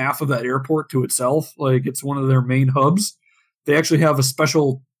like half of that airport to itself, like it's one of their main hubs, they actually have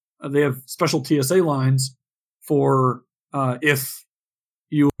special TSA lines for if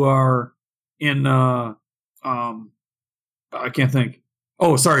you are in I can't think.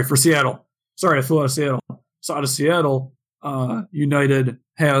 Oh, sorry, for Seattle. Sorry, I flew out of Seattle. So out of Seattle, United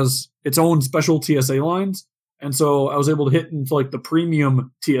has its own special TSA lines. And so I was able to hit into like the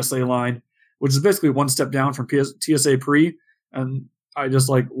premium TSA line, which is basically one step down from TSA pre. And I just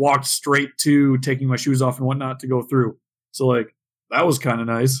like walked straight to taking my shoes off and whatnot to go through. So like that was kind of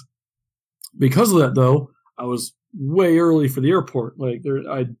nice. Because of that though, I was way early for the airport. Like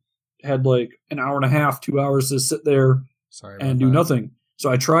I had like an hour and a half, 2 hours to sit there and do nothing.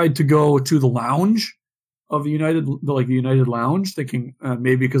 So I tried to go to the lounge of the United lounge, thinking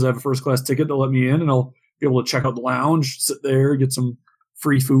maybe because I have a first class ticket, they'll let me in and I'll be able to check out the lounge, sit there, get some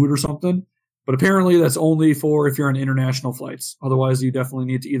free food or something. But apparently that's only for if you're on international flights. Otherwise, you definitely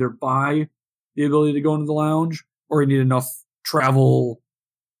need to either buy the ability to go into the lounge or you need enough travel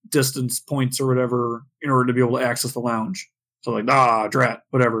distance points or whatever in order to be able to access the lounge. So like, drat,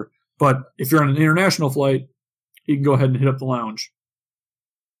 whatever. But if you're on an international flight, you can go ahead and hit up the lounge.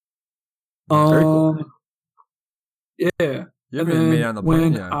 Very cool. Yeah. You haven't made it on the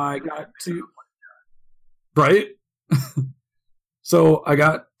plane yet. I got to... Right? So I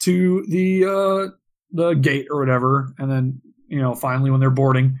got to the gate or whatever, and then, finally when they're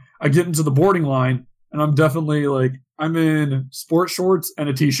boarding, I get into the boarding line, and I'm definitely like, I'm in sports shorts and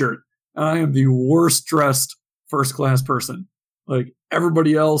a t-shirt, and I am the worst dressed first class person. Like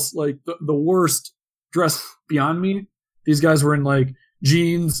everybody else, like the worst dressed beyond me. These guys were in like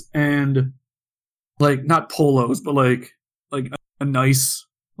jeans and like not polos, but like a nice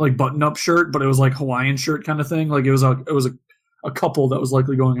like button-up shirt, but it was like Hawaiian shirt kind of thing. Like it was a couple that was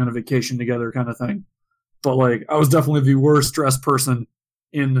likely going on a vacation together kind of thing. But like I was definitely the worst dressed person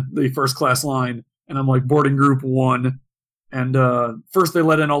in the first class line, and I'm like boarding group 1. And first they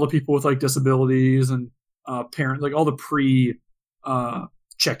let in all the people with like disabilities and parent, like all the pre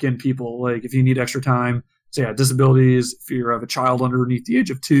check-in people. Like if you need extra time, so yeah, disabilities. If you have a child underneath the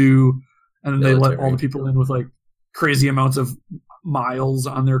age of 2, and then they let all the people in with like crazy amounts of miles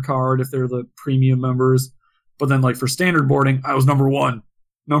on their card if they're the premium members. But then like for standard boarding, I was number one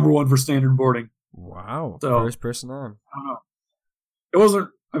for standard boarding. Wow. So, first person on. I don't know. It wasn't,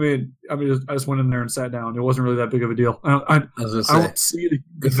 I just went in there and sat down. It wasn't really that big of a deal. I don't see the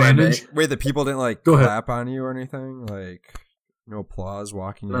advantage. Wait, the people didn't like clap on you or anything? Like no applause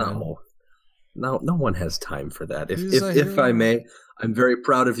walking in? No one has time for that. If I may, I'm very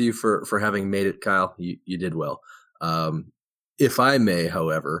proud of you for having made it, Kyle. You did well. If I may,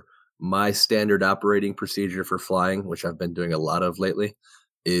 however, my standard operating procedure for flying, which I've been doing a lot of lately,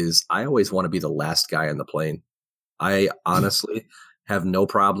 is I always want to be the last guy on the plane. I honestly have no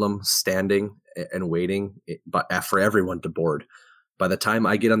problem standing and waiting for everyone to board. By the time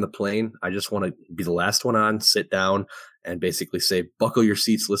I get on the plane, I just want to be the last one on, sit down, and basically say, buckle your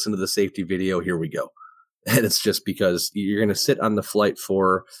seats, listen to the safety video, here we go. And it's just because you're going to sit on the flight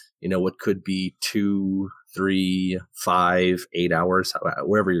for, what could be 2, 3, 5, 8 hours,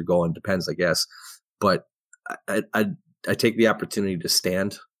 wherever you're going, depends, I guess. But I take the opportunity to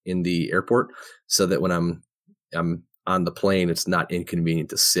stand in the airport so that when I'm on the plane, it's not inconvenient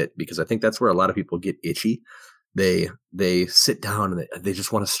to sit, because I think that's where a lot of people get itchy. They sit down and they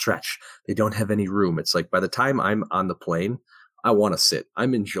just want to stretch. They don't have any room. It's like by the time I'm on the plane, I want to sit.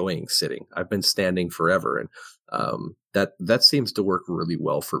 I'm enjoying sitting. I've been standing forever. And that seems to work really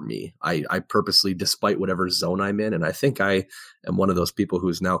well for me. I purposely, despite whatever zone I'm in, and I think I am one of those people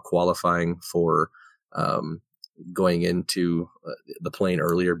who's now qualifying for going into the plane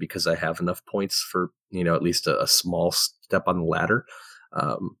earlier because I have enough points for, at least a small step on the ladder.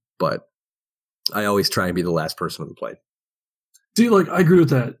 But I always try and be the last person on the plane. See, I agree with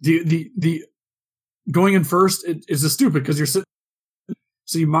that. The going in first is just stupid because you're sitting,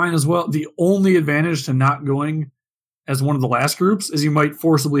 so you might as well. The only advantage to not going as one of the last groups is you might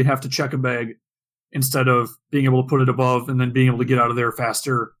forcibly have to check a bag instead of being able to put it above and then being able to get out of there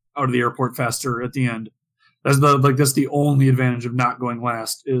faster, out of the airport faster at the end. That's the only advantage of not going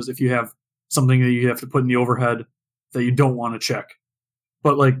last, is if you have something that you have to put in the overhead that you don't want to check.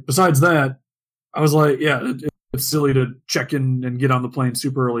 But besides that, I was like, yeah, it's silly to check in and get on the plane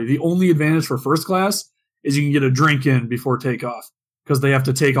super early. The only advantage for first class is you can get a drink in before takeoff, because they have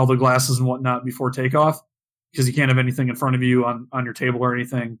to take all the glasses and whatnot before takeoff, because you can't have anything in front of you on your table or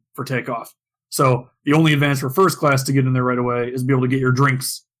anything for takeoff. So the only advantage for first class to get in there right away is be able to get your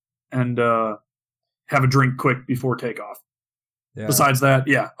drinks and have a drink quick before takeoff. Yeah. Besides that,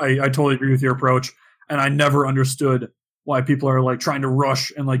 yeah, I totally agree with your approach. And I never understood why people are trying to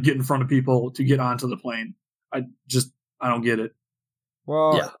rush and get in front of people to get onto the plane. I don't get it.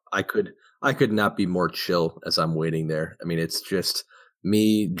 Well, yeah, I could not be more chill as I'm waiting there. I mean, it's just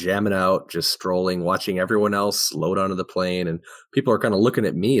me jamming out, just strolling, watching everyone else load onto the plane, and people are kind of looking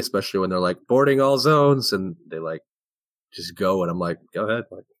at me, especially when they're like boarding all zones, and they just go, and I'm like, go ahead.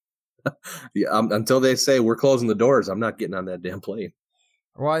 Yeah, until they say we're closing the doors, I'm not getting on that damn plane.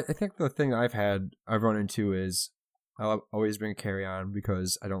 Well, I think the thing I've run into is I'll always bring a carry-on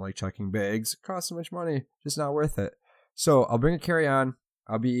because I don't like checking bags. It costs so much money, just not worth it. So I'll bring a carry-on.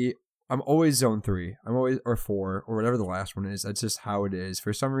 I'm always zone 3. I'm always, or 4, or whatever the last one is. That's just how it is.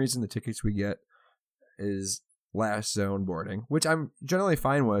 For some reason, the tickets we get is last zone boarding, which I'm generally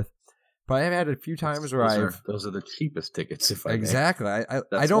fine with. But I have had a few times where those are the cheapest tickets. If I exactly,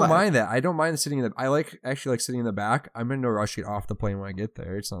 I don't mind that. I don't mind sitting in the. I actually like sitting in the back. I'm in no rush to get off the plane when I get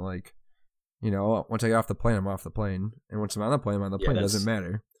there. It's not like, once I get off the plane, I'm off the plane, and once I'm on the plane, I'm on the plane. It doesn't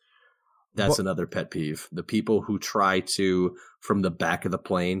matter. That's another pet peeve. The people who try to, from the back of the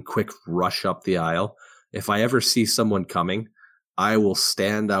plane, quick rush up the aisle. If I ever see someone coming, I will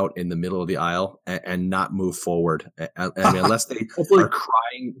stand out in the middle of the aisle and not move forward. I mean, unless they are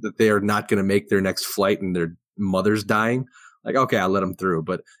crying that they are not going to make their next flight and their mother's dying. Okay, I'll let them through.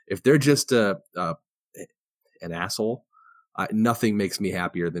 But if they're just an asshole, nothing makes me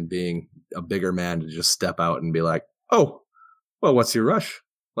happier than being a bigger man to just step out and be like, oh, well, what's your rush?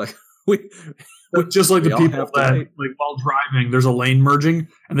 Just like the people that, while driving, there's a lane merging,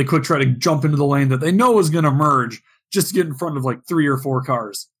 and they quick try to jump into the lane that they know is going to merge just to get in front of 3 or 4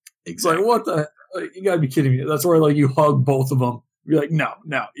 cars. Exactly. It's what the? You got to be kidding me. That's where you hug both of them. You're like, no,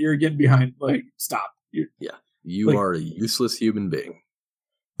 you're getting behind. Stop. You are a useless human being.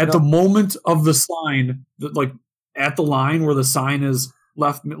 At the moment of the sign, at the line where the sign is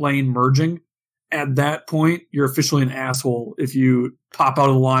left lane merging, at that point, you're officially an asshole if you pop out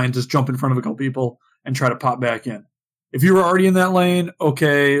of the line, just jump in front of a couple people, and try to pop back in. If you were already in that lane,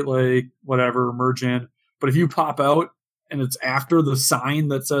 okay, whatever, merge in. But if you pop out and it's after the sign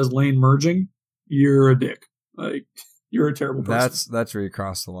that says lane merging, you're a dick. You're a terrible person. That's where you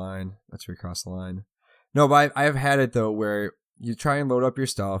cross the line. No, but I've had it, though, where you try and load up your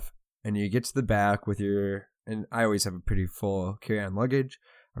stuff, and you get to the back with and I always have a pretty full carry-on luggage.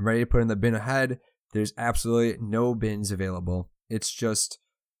 I'm ready to put in the bin ahead. There's absolutely no bins available. It's just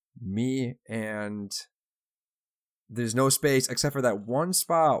me, and there's no space except for that one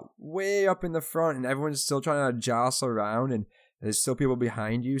spot way up in the front, and everyone's still trying to jostle around, and there's still people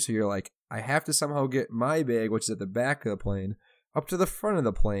behind you. So you're like, I have to somehow get my bag, which is at the back of the plane, up to the front of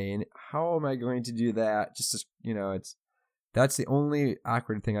the plane. How am I going to do that? That's the only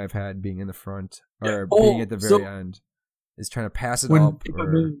awkward thing I've had being in the front or being at the very end. Is trying to pass it up.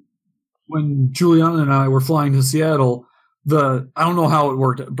 When Juliana and I were flying to Seattle, I don't know how it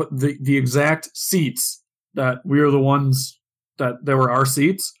worked, but the exact seats that we were the ones that were our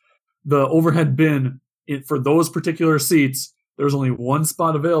seats, the overhead bin for those particular seats, there was only one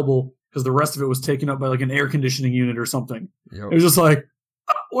spot available because the rest of it was taken up by an air conditioning unit or something. Yep. It was just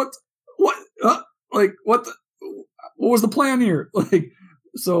what was the plan here?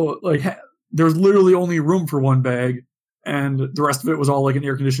 There was literally only room for one bag, and the rest of it was all an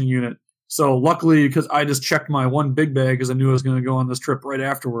air conditioning unit. So luckily, because I just checked my one big bag because I knew I was going to go on this trip right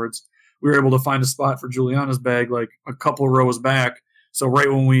afterwards, we were able to find a spot for Juliana's bag a couple of rows back. So right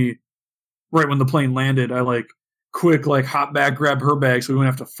when the plane landed, I quick hop back, grab her bag so we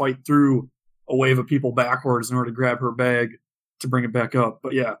wouldn't have to fight through a wave of people backwards in order to grab her bag to bring it back up.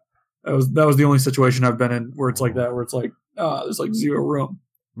 But yeah, that was the only situation I've been in where it's like that, where it's like, there's like zero room.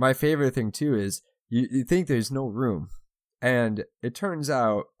 My favorite thing too is you think there's no room, and it turns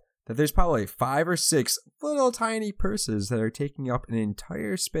out that there's probably 5 or 6 little tiny purses that are taking up an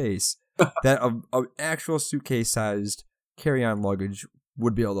entire space that an actual suitcase-sized carry-on luggage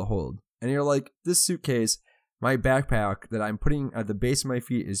would be able to hold. And you're like, this suitcase, my backpack that I'm putting at the base of my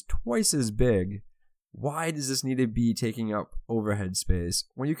feet is twice as big. Why does this need to be taking up overhead space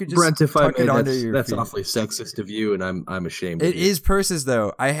when you could just Brent, if tuck it under your that's feet? awfully sexist of you, and I'm ashamed. It is purses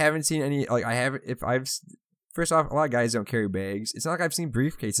though. I haven't seen any. Like I haven't. First off, a lot of guys don't carry bags. It's not like I've seen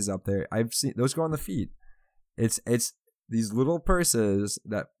briefcases up there. I've seen those go on the feet. It's these little purses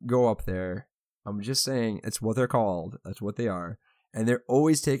that go up there. I'm just saying, it's what they're called. That's what they are, and they're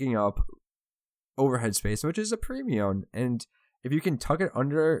always taking up overhead space, which is a premium. And if you can tuck it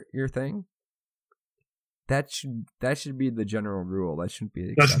under your thing, that should be the general rule. That shouldn't be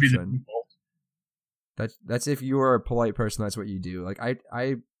the exception. That should be the default. That's if you are a polite person, that's what you do. Like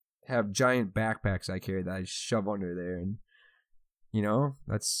I have giant backpacks I carry that I shove under there, and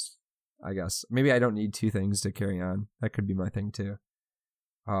that's, I guess maybe I don't need 2 things to carry on. That could be my thing too.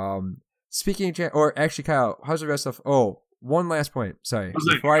 Speaking of, or actually, Kyle, how's the rest of? Oh, one last point. Sorry,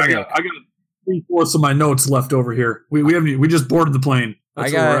 I got 3/4 of my notes left over here. We just boarded the plane.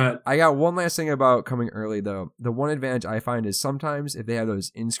 That's where we're at. I got one last thing about coming early though. The one advantage I find is sometimes if they have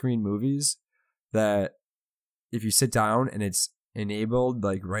those in-screen movies that if you sit down and it's enabled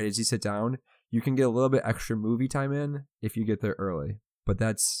like right as you sit down, you can get a little bit extra movie time in if you get there early. But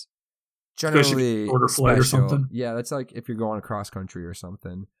that's generally shorter flight or something. Yeah, that's like if you're going across country or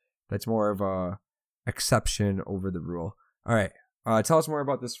something. That's more of a exception over the rule. All right, tell us more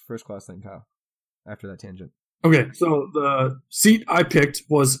about this first class thing, Kyle. After that tangent. Okay, so the seat I picked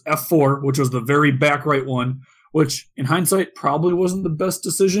was F4, which was the very back right one, which in hindsight probably wasn't the best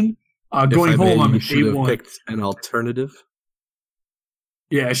decision. Going home, I'm at A1. Picked an alternative.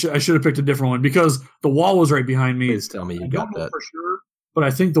 Yeah, I should have picked a different one because the wall was right behind me. Please tell me you got that for sure. But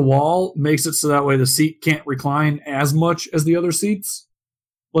I think the wall makes it so that way the seat can't recline as much as the other seats.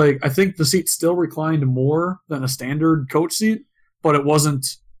 Like I think the seat still reclined more than a standard coach seat, but it wasn't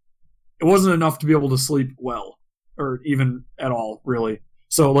enough to be able to sleep well or even at all, really.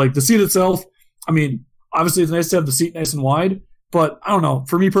 So like the seat itself, I mean, obviously it's nice to have the seat nice and wide, but I don't know.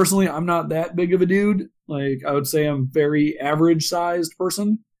 For me personally, I'm not that big of a dude. Like I would say I'm very average sized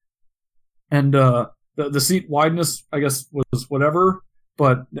person. And the seat wideness, I guess, was whatever.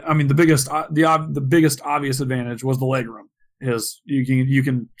 But I mean, the biggest obvious advantage was the legroom. Is you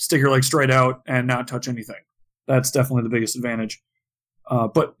can stick your leg straight out and not touch anything. That's definitely the biggest advantage.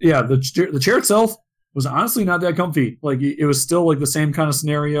 But yeah, the chair itself was honestly not that comfy. Like it was still like the same kind of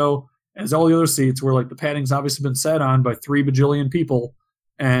scenario as all the other seats where like the padding's obviously been sat on by 3 bajillion people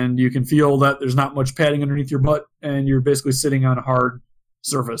and you can feel that there's not much padding underneath your butt and you're basically sitting on a hard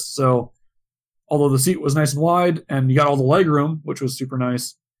surface. So although the seat was nice and wide and you got all the leg room, which was super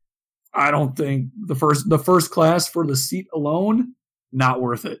nice, I don't think the first class for the seat alone, not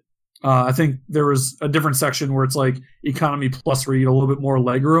worth it. I think there was a different section where it's like economy plus where you get a little bit more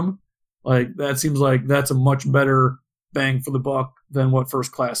leg room. Like that seems like that's a much better bang for the buck than what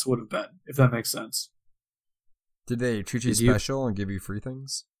first class would have been, if that makes sense. Did they treat you special and give you free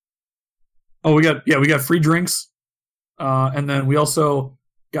things? Oh, we got free drinks. And then we also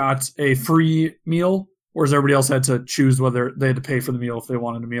got a free meal, whereas everybody else had to choose whether they had to pay for the meal if they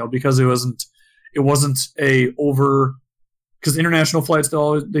wanted a meal because it wasn't a over. Because international flights,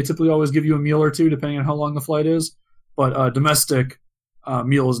 they typically always give you a meal or two, depending on how long the flight is. But domestic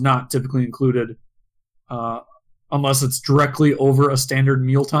meal is not typically included unless it's directly over a standard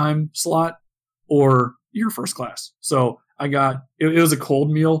mealtime slot or your first class. So I got it was a cold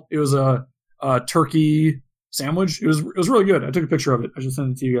meal. It was a turkey sandwich. It was really good. I took a picture of it. I should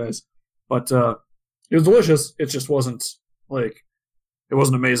send it to you guys. But it was delicious. It just wasn't it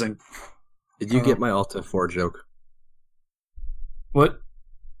wasn't amazing. Did you get my Alt F4 joke? What?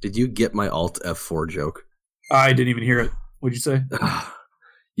 Did you get my Alt F4 joke? I didn't even hear it. What'd you say?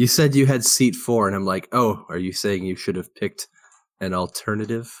 You said you had seat 4, and I'm like, oh, are you saying you should have picked an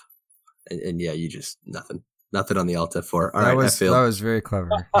alternative? And yeah, you just nothing on the Alt F4. All right, I failed. That was very clever,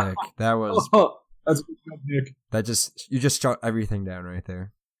 Nick. That was that's good, Nick. You just shut everything down right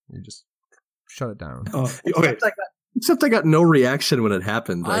there. You just shut it down. Okay. Except I got no reaction when it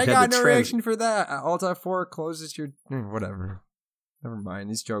happened. I got no reaction for that. Alt F4 closes your whatever. Never mind.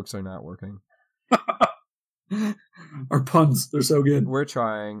 These jokes are not working. Our puns, they're so good. We're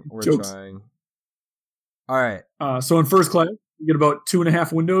trying. Jokes. All right. So in first class, You get about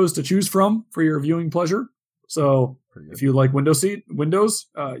 2.5 windows to choose from for your viewing pleasure. So if you like windows, you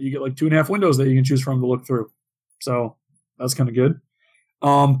get like 2.5 windows that you can choose from to look through. So that's kind of good.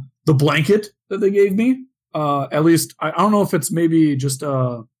 The blanket that they gave me, at least I don't know if it's maybe just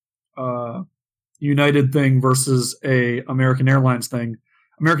a United thing versus a American Airlines thing.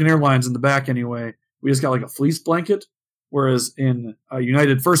 American Airlines in the back anyway, we just got like a fleece blanket, whereas in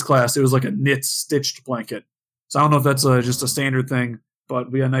United first class it was like a knit stitched blanket. So I don't know if that's just a standard thing,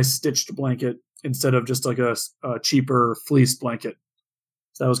 but we had a nice stitched blanket instead of just like a cheaper fleece blanket.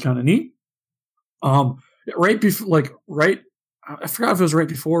 So that was kind of neat. Right before, I forgot if it was right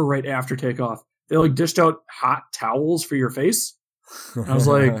before or right after takeoff. They like dished out hot towels for your face. And I was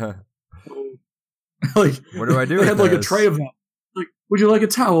like, what do I do? They had like a tray of them. Like, would you like a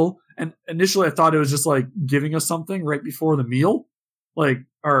towel? And initially, I thought it was just like giving us something right before the meal,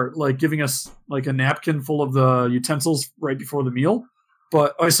 or giving us like a napkin full of the utensils right before the meal.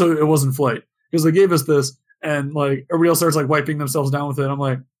 But so it wasn't flight because they gave us this, and like everybody else starts like wiping themselves down with it. I'm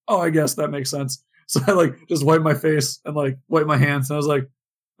like, oh, I guess that makes sense. So I like just wiped my face and like wiped my hands, and I was like,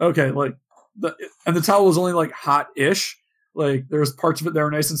 okay, like and the towel was only like hot-ish. Like there's parts of it that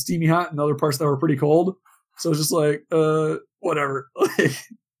were nice and steamy hot, and other parts that were pretty cold. So it's just like, whatever.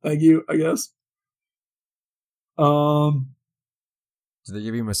 Thank you, I guess. Did they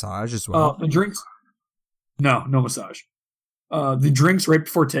give you a massage as well? The drinks? No massage. The drinks right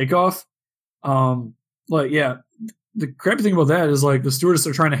before takeoff. The crappy thing about that is like the stewardess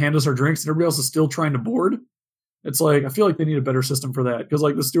are trying to hand us our drinks and everybody else is still trying to board. It's like, I feel like they need a better system for that because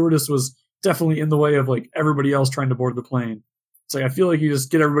like the stewardess was definitely in the way of like everybody else trying to board the plane. It's like, I feel like you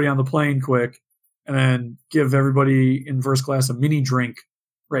just get everybody on the plane quick and then give everybody in first class a mini drink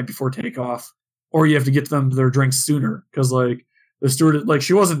right before takeoff, or you have to get them their drinks sooner because like the stewardess, like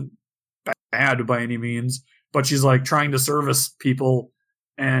she wasn't bad by any means, but she's like trying to service people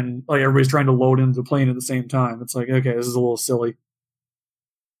and like everybody's trying to load into the plane at the same time. It's like, okay, this is a little silly.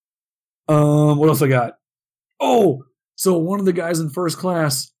 What else I got? Oh, so one of the guys in first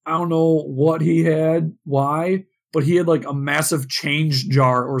class, I don't know what he had, why, but he had like a massive change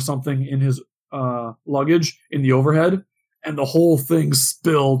jar or something in his luggage in the overhead, and the whole thing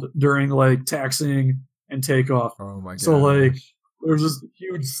spilled during like taxiing and takeoff. Oh my god! So like there was this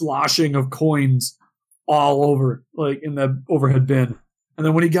huge sloshing of coins all over, like in the overhead bin. And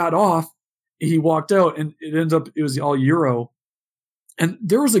then when he got off, he walked out, and it was all euro. And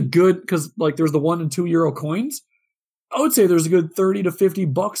there was a good, because like there's the €1 and €2 coins. I would say there's a good $30 to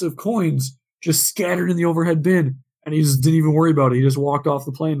 $50 of coins just scattered in the overhead bin, and he just didn't even worry about it. He just walked off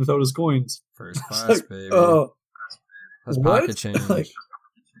the plane without his coins. First class, like, baby. That's pocket change. Like,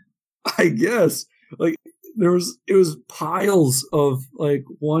 I guess like it was piles of like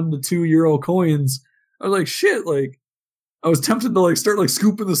 €1 to €2 coins. I was like, shit, like I was tempted to like start like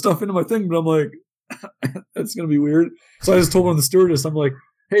scooping the stuff into my thing, but I'm like, that's gonna be weird. So I just told one of the stewardess, I'm like,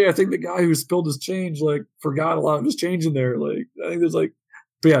 hey, I think the guy who spilled his change like forgot a lot of his change in there. Like I think there's like,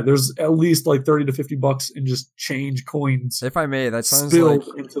 but yeah, there's at least like $30 to $50 in just change coins. If I may, that sounds spilled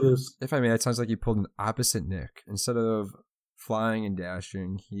like into this. If I may, that sounds like you pulled an opposite Nick. Instead of flying and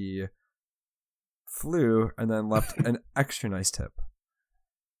dashing, he flew and then left an extra nice tip.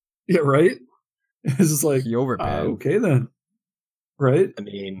 Yeah, right. It's just like he overpaid. Okay then, right? I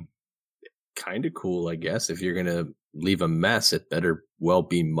mean, kind of cool, I guess. If you're gonna leave a mess, it better well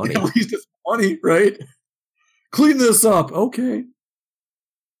be money. At least it's money, right? Clean this up, okay.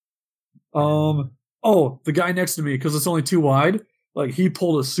 Oh, the guy next to me, because it's only too wide. Like he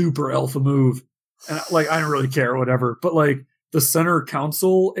pulled a super alpha move, and like I don't really care, whatever. But like the center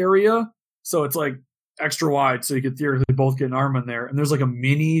console area, so it's like extra wide, so you could theoretically both get an arm in there. And there's like a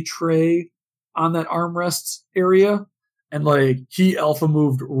mini tray on that armrests area, and like he alpha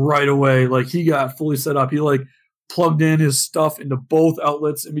moved right away. Like he got fully set up. He like plugged in his stuff into both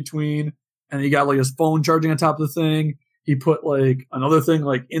outlets in between, and he got like his phone charging on top of the thing. He put like another thing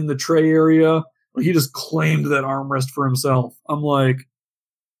like in the tray area. Like he just claimed that armrest for himself. I'm like,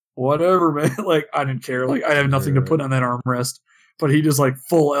 whatever, man. Like I didn't care. Like I have nothing to put on that armrest. But he just like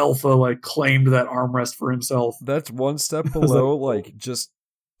full alpha like claimed that armrest for himself. That's one step below like just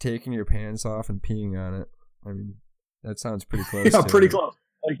taking your pants off and peeing on it. I mean, that sounds pretty close. Yeah, pretty close.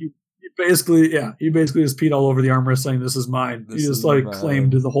 Like he basically just peed all over the armrest, saying this is mine. He just like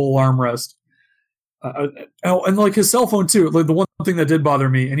claimed the whole armrest. And like his cell phone too. Like the one thing that did bother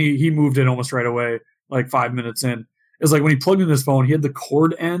me, and he moved it almost right away, like 5 minutes in, is like when he plugged in his phone, he had the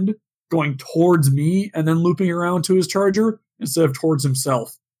cord end going towards me and then looping around to his charger instead of towards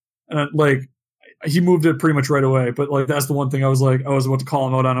himself. And like he moved it pretty much right away. But like that's the one thing I was about to call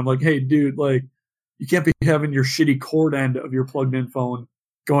him out on. I'm like, hey dude, like you can't be having your shitty cord end of your plugged in phone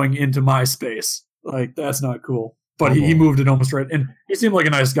going into MySpace. Like, that's not cool. But he moved it almost right. And he seemed like a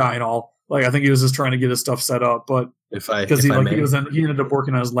nice guy and all. Like, I think he was just trying to get his stuff set up. But because he ended up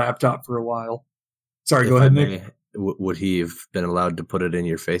working on his laptop for a while. Sorry, go ahead, Nick. Would he have been allowed to put it in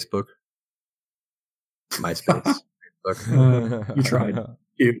your Facebook? MySpace? You tried.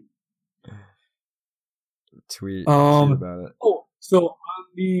 You. Tweet about it. Oh, so on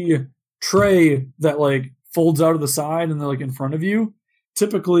the tray that like folds out of the side and they're like in front of you,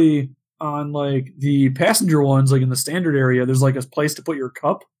 typically on like the passenger ones, like in the standard area, there's like a place to put your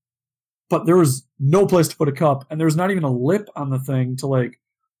cup, but there was no place to put a cup, and there's not even a lip on the thing to like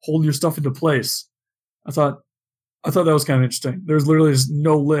hold your stuff into place. I thought that was kind of interesting. There's literally just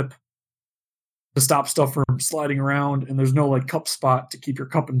no lip to stop stuff from sliding around, and there's no like cup spot to keep your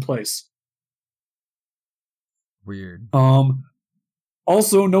cup in place. Weird.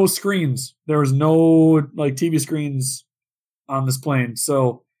 Also, no screens. There was no like TV screens on this plane.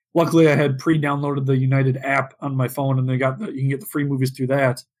 So luckily, I had pre-downloaded the United app on my phone, and you can get the free movies through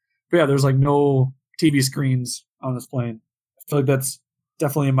that. But yeah, there's like no TV screens on this plane. I feel like that's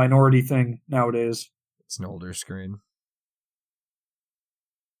definitely a minority thing nowadays. It's an older screen.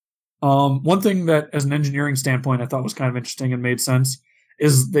 One thing that, as an engineering standpoint, I thought was kind of interesting and made sense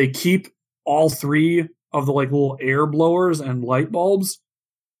is they keep all three of the like little air blowers and light bulbs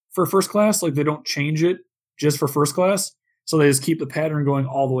for first class. Like, they don't change it just for first class, so they just keep the pattern going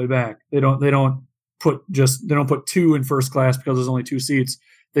all the way back. They don't put two in first class because there's only two seats.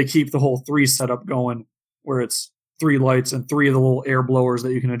 They keep the whole three setup going, where it's three lights and three of the little air blowers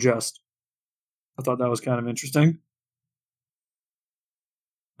that you can adjust. I thought that was kind of interesting.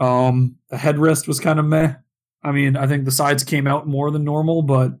 The headrest was kind of meh. I mean, I think the sides came out more than normal,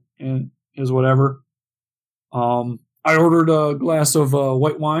 but it is whatever. I ordered a glass of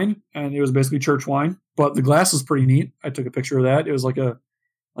white wine, and it was basically church wine, but the glass was pretty neat. I took a picture of that. It was like a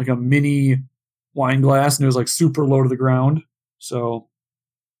mini wine glass, and it was like super low to the ground. So,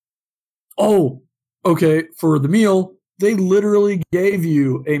 okay. For the meal, they literally gave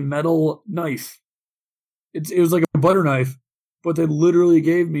you a metal knife. It was like a butter knife, but they literally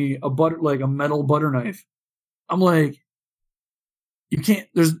gave me a metal butter knife. I'm like, you can't.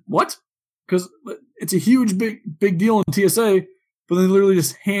 There's what? Because it's a huge, big deal in TSA, but they literally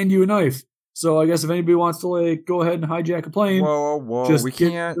just hand you a knife. So I guess if anybody wants to like go ahead and hijack a plane, whoa, just we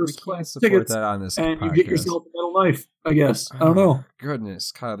can't support that on this and podcast. You get yourself a metal knife. I guess I don't know.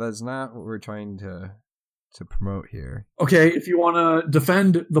 Goodness, Kyle, that's not what we're trying to promote here. Okay, if you want to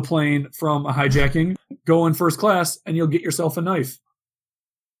defend the plane from a hijacking, go in first class, and you'll get yourself a knife.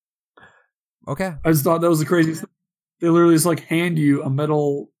 Okay, I just thought that was the craziest thing. They literally just like hand you a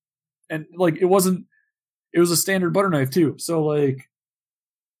metal. And like it was a standard butter knife too. So like,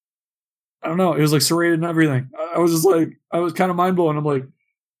 I don't know. It was like serrated and everything. I was kind of mind blown. I'm like,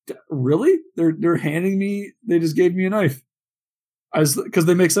 really? They're handing me. They just gave me a knife. Because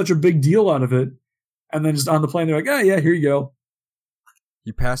they make such a big deal out of it, and then just on the plane they're like, yeah, here you go.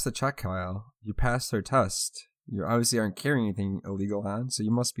 You passed the check, Kyle. You passed their test. You obviously aren't carrying anything illegal on, so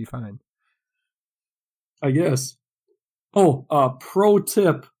you must be fine. I guess. Pro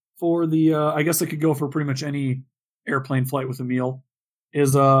tip. For the, I guess it could go for pretty much any airplane flight with a meal,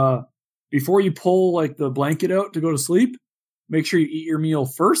 is before you pull like the blanket out to go to sleep, make sure you eat your meal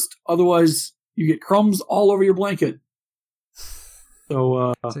first. Otherwise, you get crumbs all over your blanket.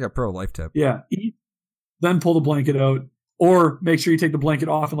 So it's like a pro life tip. Yeah, eat, then pull the blanket out, or make sure you take the blanket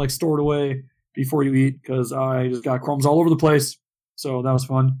off and like store it away before you eat, because I just got crumbs all over the place. So that was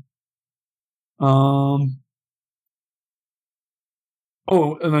fun.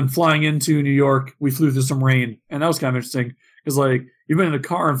 And then flying into New York, we flew through some rain, and that was kind of interesting because like you've been in a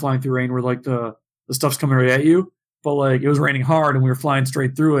car and flying through rain where like the stuff's coming right at you, but like it was raining hard and we were flying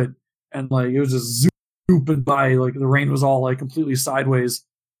straight through it, and like it was just zooming by. Like the rain was all like completely sideways,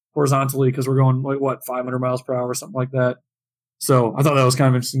 horizontally, because we're going like 500 miles per hour or something like that. So I thought that was kind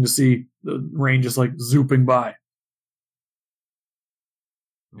of interesting to see the rain just like zooping by.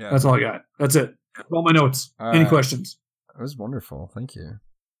 Yeah, that's all I got. That's it. All my notes. Any questions? That was wonderful. Thank you.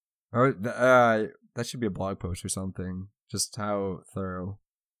 That should be a blog post or something. Just how thorough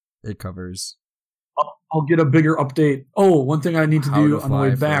it covers. I'll get a bigger update. One thing I need to do on the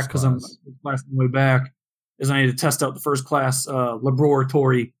way back, because I'm on the way back, is I need to test out the first class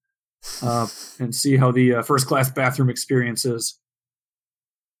laboratory and see how the first class bathroom experience is.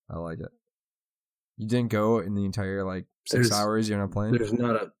 I like it. You didn't go in the entire 6 hours you're on a plane? There's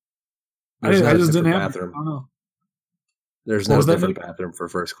not a. I just didn't have bathroom. I don't know. There's no different bathroom for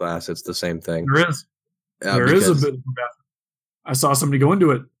first class. It's the same thing. There is. There is a bit of a bathroom. I saw somebody go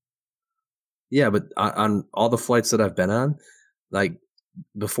into it. Yeah, but on all the flights that I've been on, like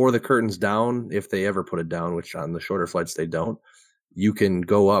before the curtain's down, if they ever put it down, which on the shorter flights they don't, you can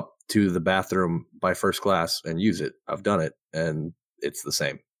go up to the bathroom by first class and use it. I've done it, and it's the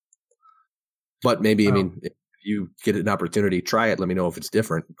same. But maybe, I mean, if you get an opportunity, try it. Let me know if it's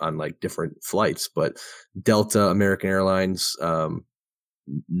different on like different flights. But Delta, American Airlines,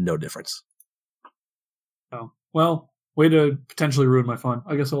 no difference. Oh, well, way to potentially ruin my fun.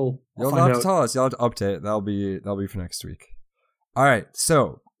 I guess I'll You'll find have out. to tell us. You'll have to update. That'll be for next week. All right.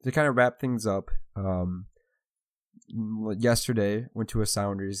 So to kind of wrap things up, yesterday went to a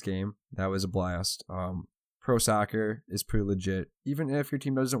Sounders game. That was a blast. Pro soccer is pretty legit. Even if your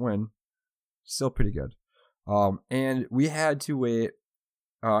team doesn't win, still pretty good. And we had to wait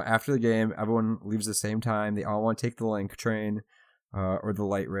after the game. Everyone leaves the same time. They all want to take the Link train or the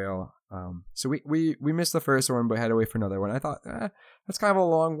light rail. So we missed the first one, but had to wait for another one. I thought that's kind of a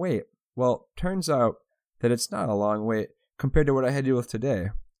long wait. Well, turns out that it's not a long wait compared to what I had to deal with today,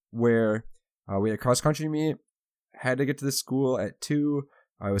 where we had a cross country meet. Had to get to the school at 2.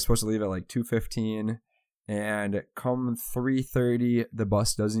 I was supposed to leave at like 2:15, and come 3:30, the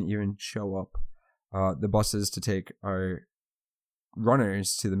bus doesn't even show up. The buses to take our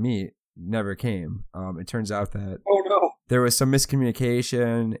runners to the meet never came. It turns out that there was some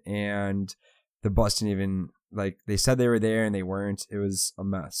miscommunication, and the bus didn't even, like, they said they were there and they weren't. It was a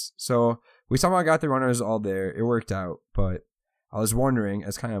mess. So we somehow got the runners all there. It worked out, but I was wondering,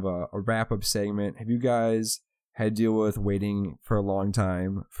 as kind of a wrap-up segment, have you guys had to deal with waiting for a long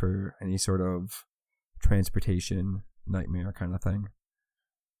time for any sort of transportation nightmare kind of thing?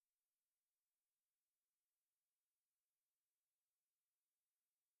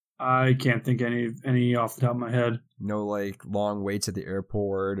 I can't think any off the top of my head. No, like, long waits at the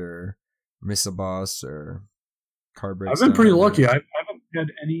airport or miss a bus or car breaks I've been pretty down. lucky. I haven't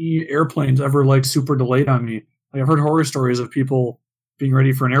had any airplanes ever like super delayed on me. Like, I've heard horror stories of people being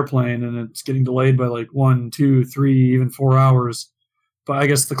ready for an airplane and it's getting delayed by like 1, 2, 3, even 4 hours. But I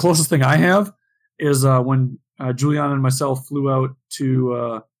guess the closest thing I have is when Juliana and myself flew out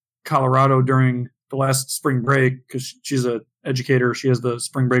to Colorado during the last spring break, because she's an educator. She has the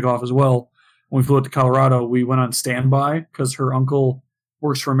spring break off as well. When we flew out to Colorado, we went on standby because her uncle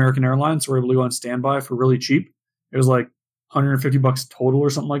works for American Airlines, so we're able to go on standby for really cheap. It was like $150 total or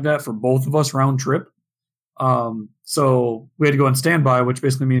something like that for both of us round trip. So we had to go on standby, which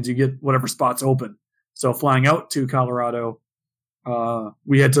basically means you get whatever spots open. So flying out to Colorado,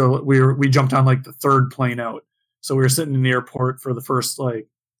 we jumped on like the third plane out. So we were sitting in the airport for the first like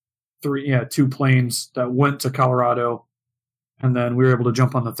 2 planes that went to Colorado, and then we were able to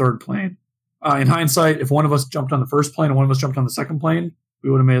jump on the third plane. In hindsight, if one of us jumped on the first plane and one of us jumped on the second plane, we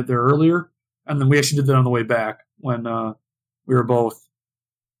would have made it there earlier. And then we actually did that on the way back when we were both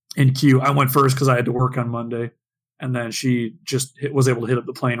in queue. I went first because I had to work on Monday, and then she just was able to hit up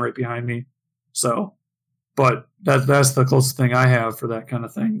the plane right behind me. So, but that's the closest thing I have for that kind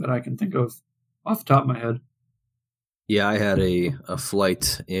of thing that I can think of off the top of my head. Yeah, I had a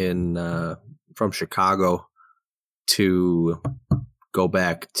flight in from Chicago to go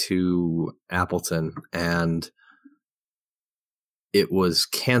back to Appleton, and it was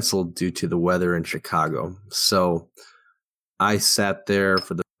canceled due to the weather in Chicago. So I sat there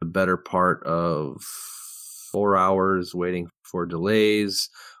for the better part of 4 hours waiting for delays.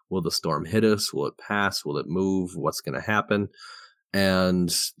 Will the storm hit us? Will it pass? Will it move? What's going to happen?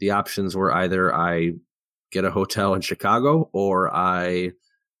 And the options were either I get a hotel in Chicago or I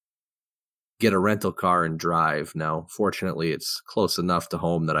get a rental car and drive. Now, fortunately, it's close enough to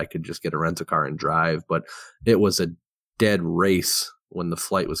home that I could just get a rental car and drive, but it was a dead race when the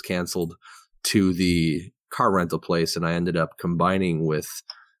flight was canceled to the car rental place, and I ended up combining with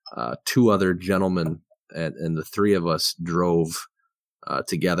 2 other gentlemen, and the 3 of us drove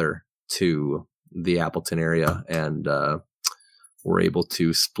together to the Appleton area, and were able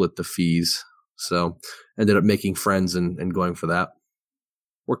to split the fees. So ended up making friends and going for that.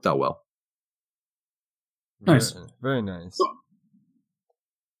 Worked out well. Nice. Very, very nice.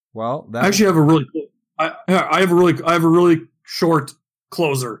 Well, I actually have a really I have a really short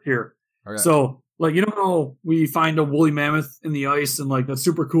closer here. Okay. So, like, you know how we find a woolly mammoth in the ice and like that's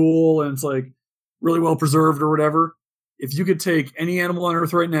super cool and it's like really well preserved or whatever? If you could take any animal on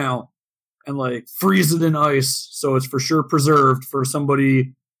Earth right now and like freeze it in ice so it's for sure preserved for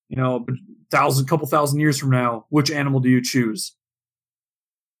somebody, you know, couple thousand years from now, which animal do you choose?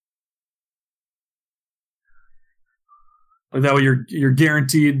 Like that way you're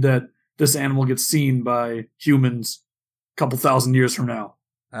guaranteed that this animal gets seen by humans a couple thousand years from now.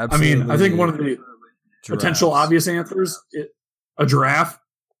 Absolutely. I mean, I think one of the potential Giraffes. obvious answers, a giraffe.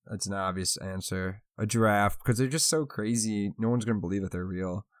 That's an obvious answer. A giraffe, because they're just so crazy. No one's going to believe that they're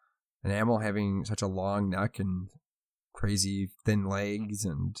real. An animal having such a long neck and crazy thin legs,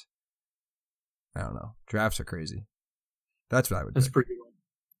 and I don't know. Giraffes are crazy. That's what I would. That's pick. pretty good.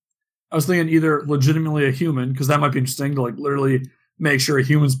 I was thinking either legitimately a human, because that might be interesting to like literally make sure a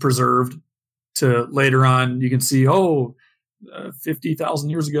human's preserved. To later on, you can see, 50,000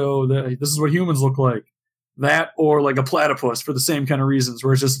 years ago, this is what humans look like. That or like a platypus for the same kind of reasons,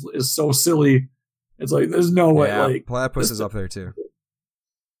 where it's just is so silly. It's like there's no way. Yeah, Like platypus is up there too.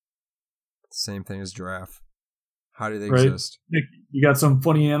 Same thing as giraffe. How do they right? exist? You got some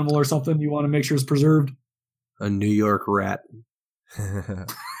funny animal or something you want to make sure is preserved. A New York rat.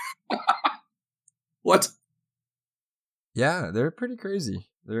 What? Yeah, they're pretty crazy.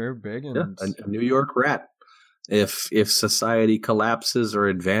 They're big and A New York rat. If society collapses or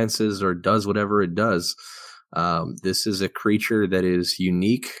advances or does whatever it does, this is a creature that is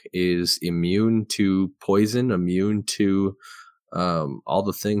unique, is immune to poison, immune to all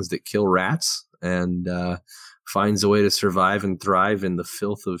the things that kill rats, and finds a way to survive and thrive in the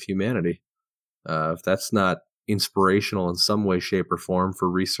filth of humanity. If that's not inspirational in some way, shape, or form for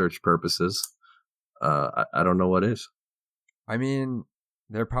research purposes, I don't know what is. I mean,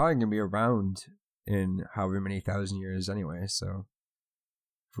 they're probably going to be around in however many thousand years anyway, so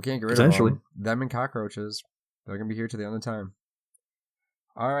if we can't get rid of them and cockroaches, they're going to be here to the end of time.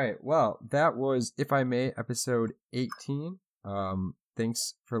 All right, well, that was If I May, episode 18.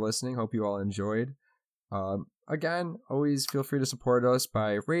 Thanks for listening. Hope you all enjoyed. Again, always feel free to support us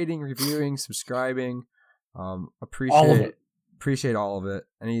by rating, reviewing, subscribing. Appreciate all of it.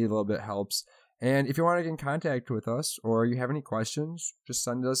 Any little bit helps. And if you want to get in contact with us or you have any questions, just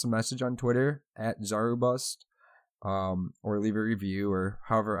send us a message on Twitter at Zarubust, or leave a review or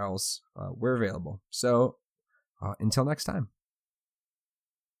however else. We're available. So until next time.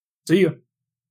 See you.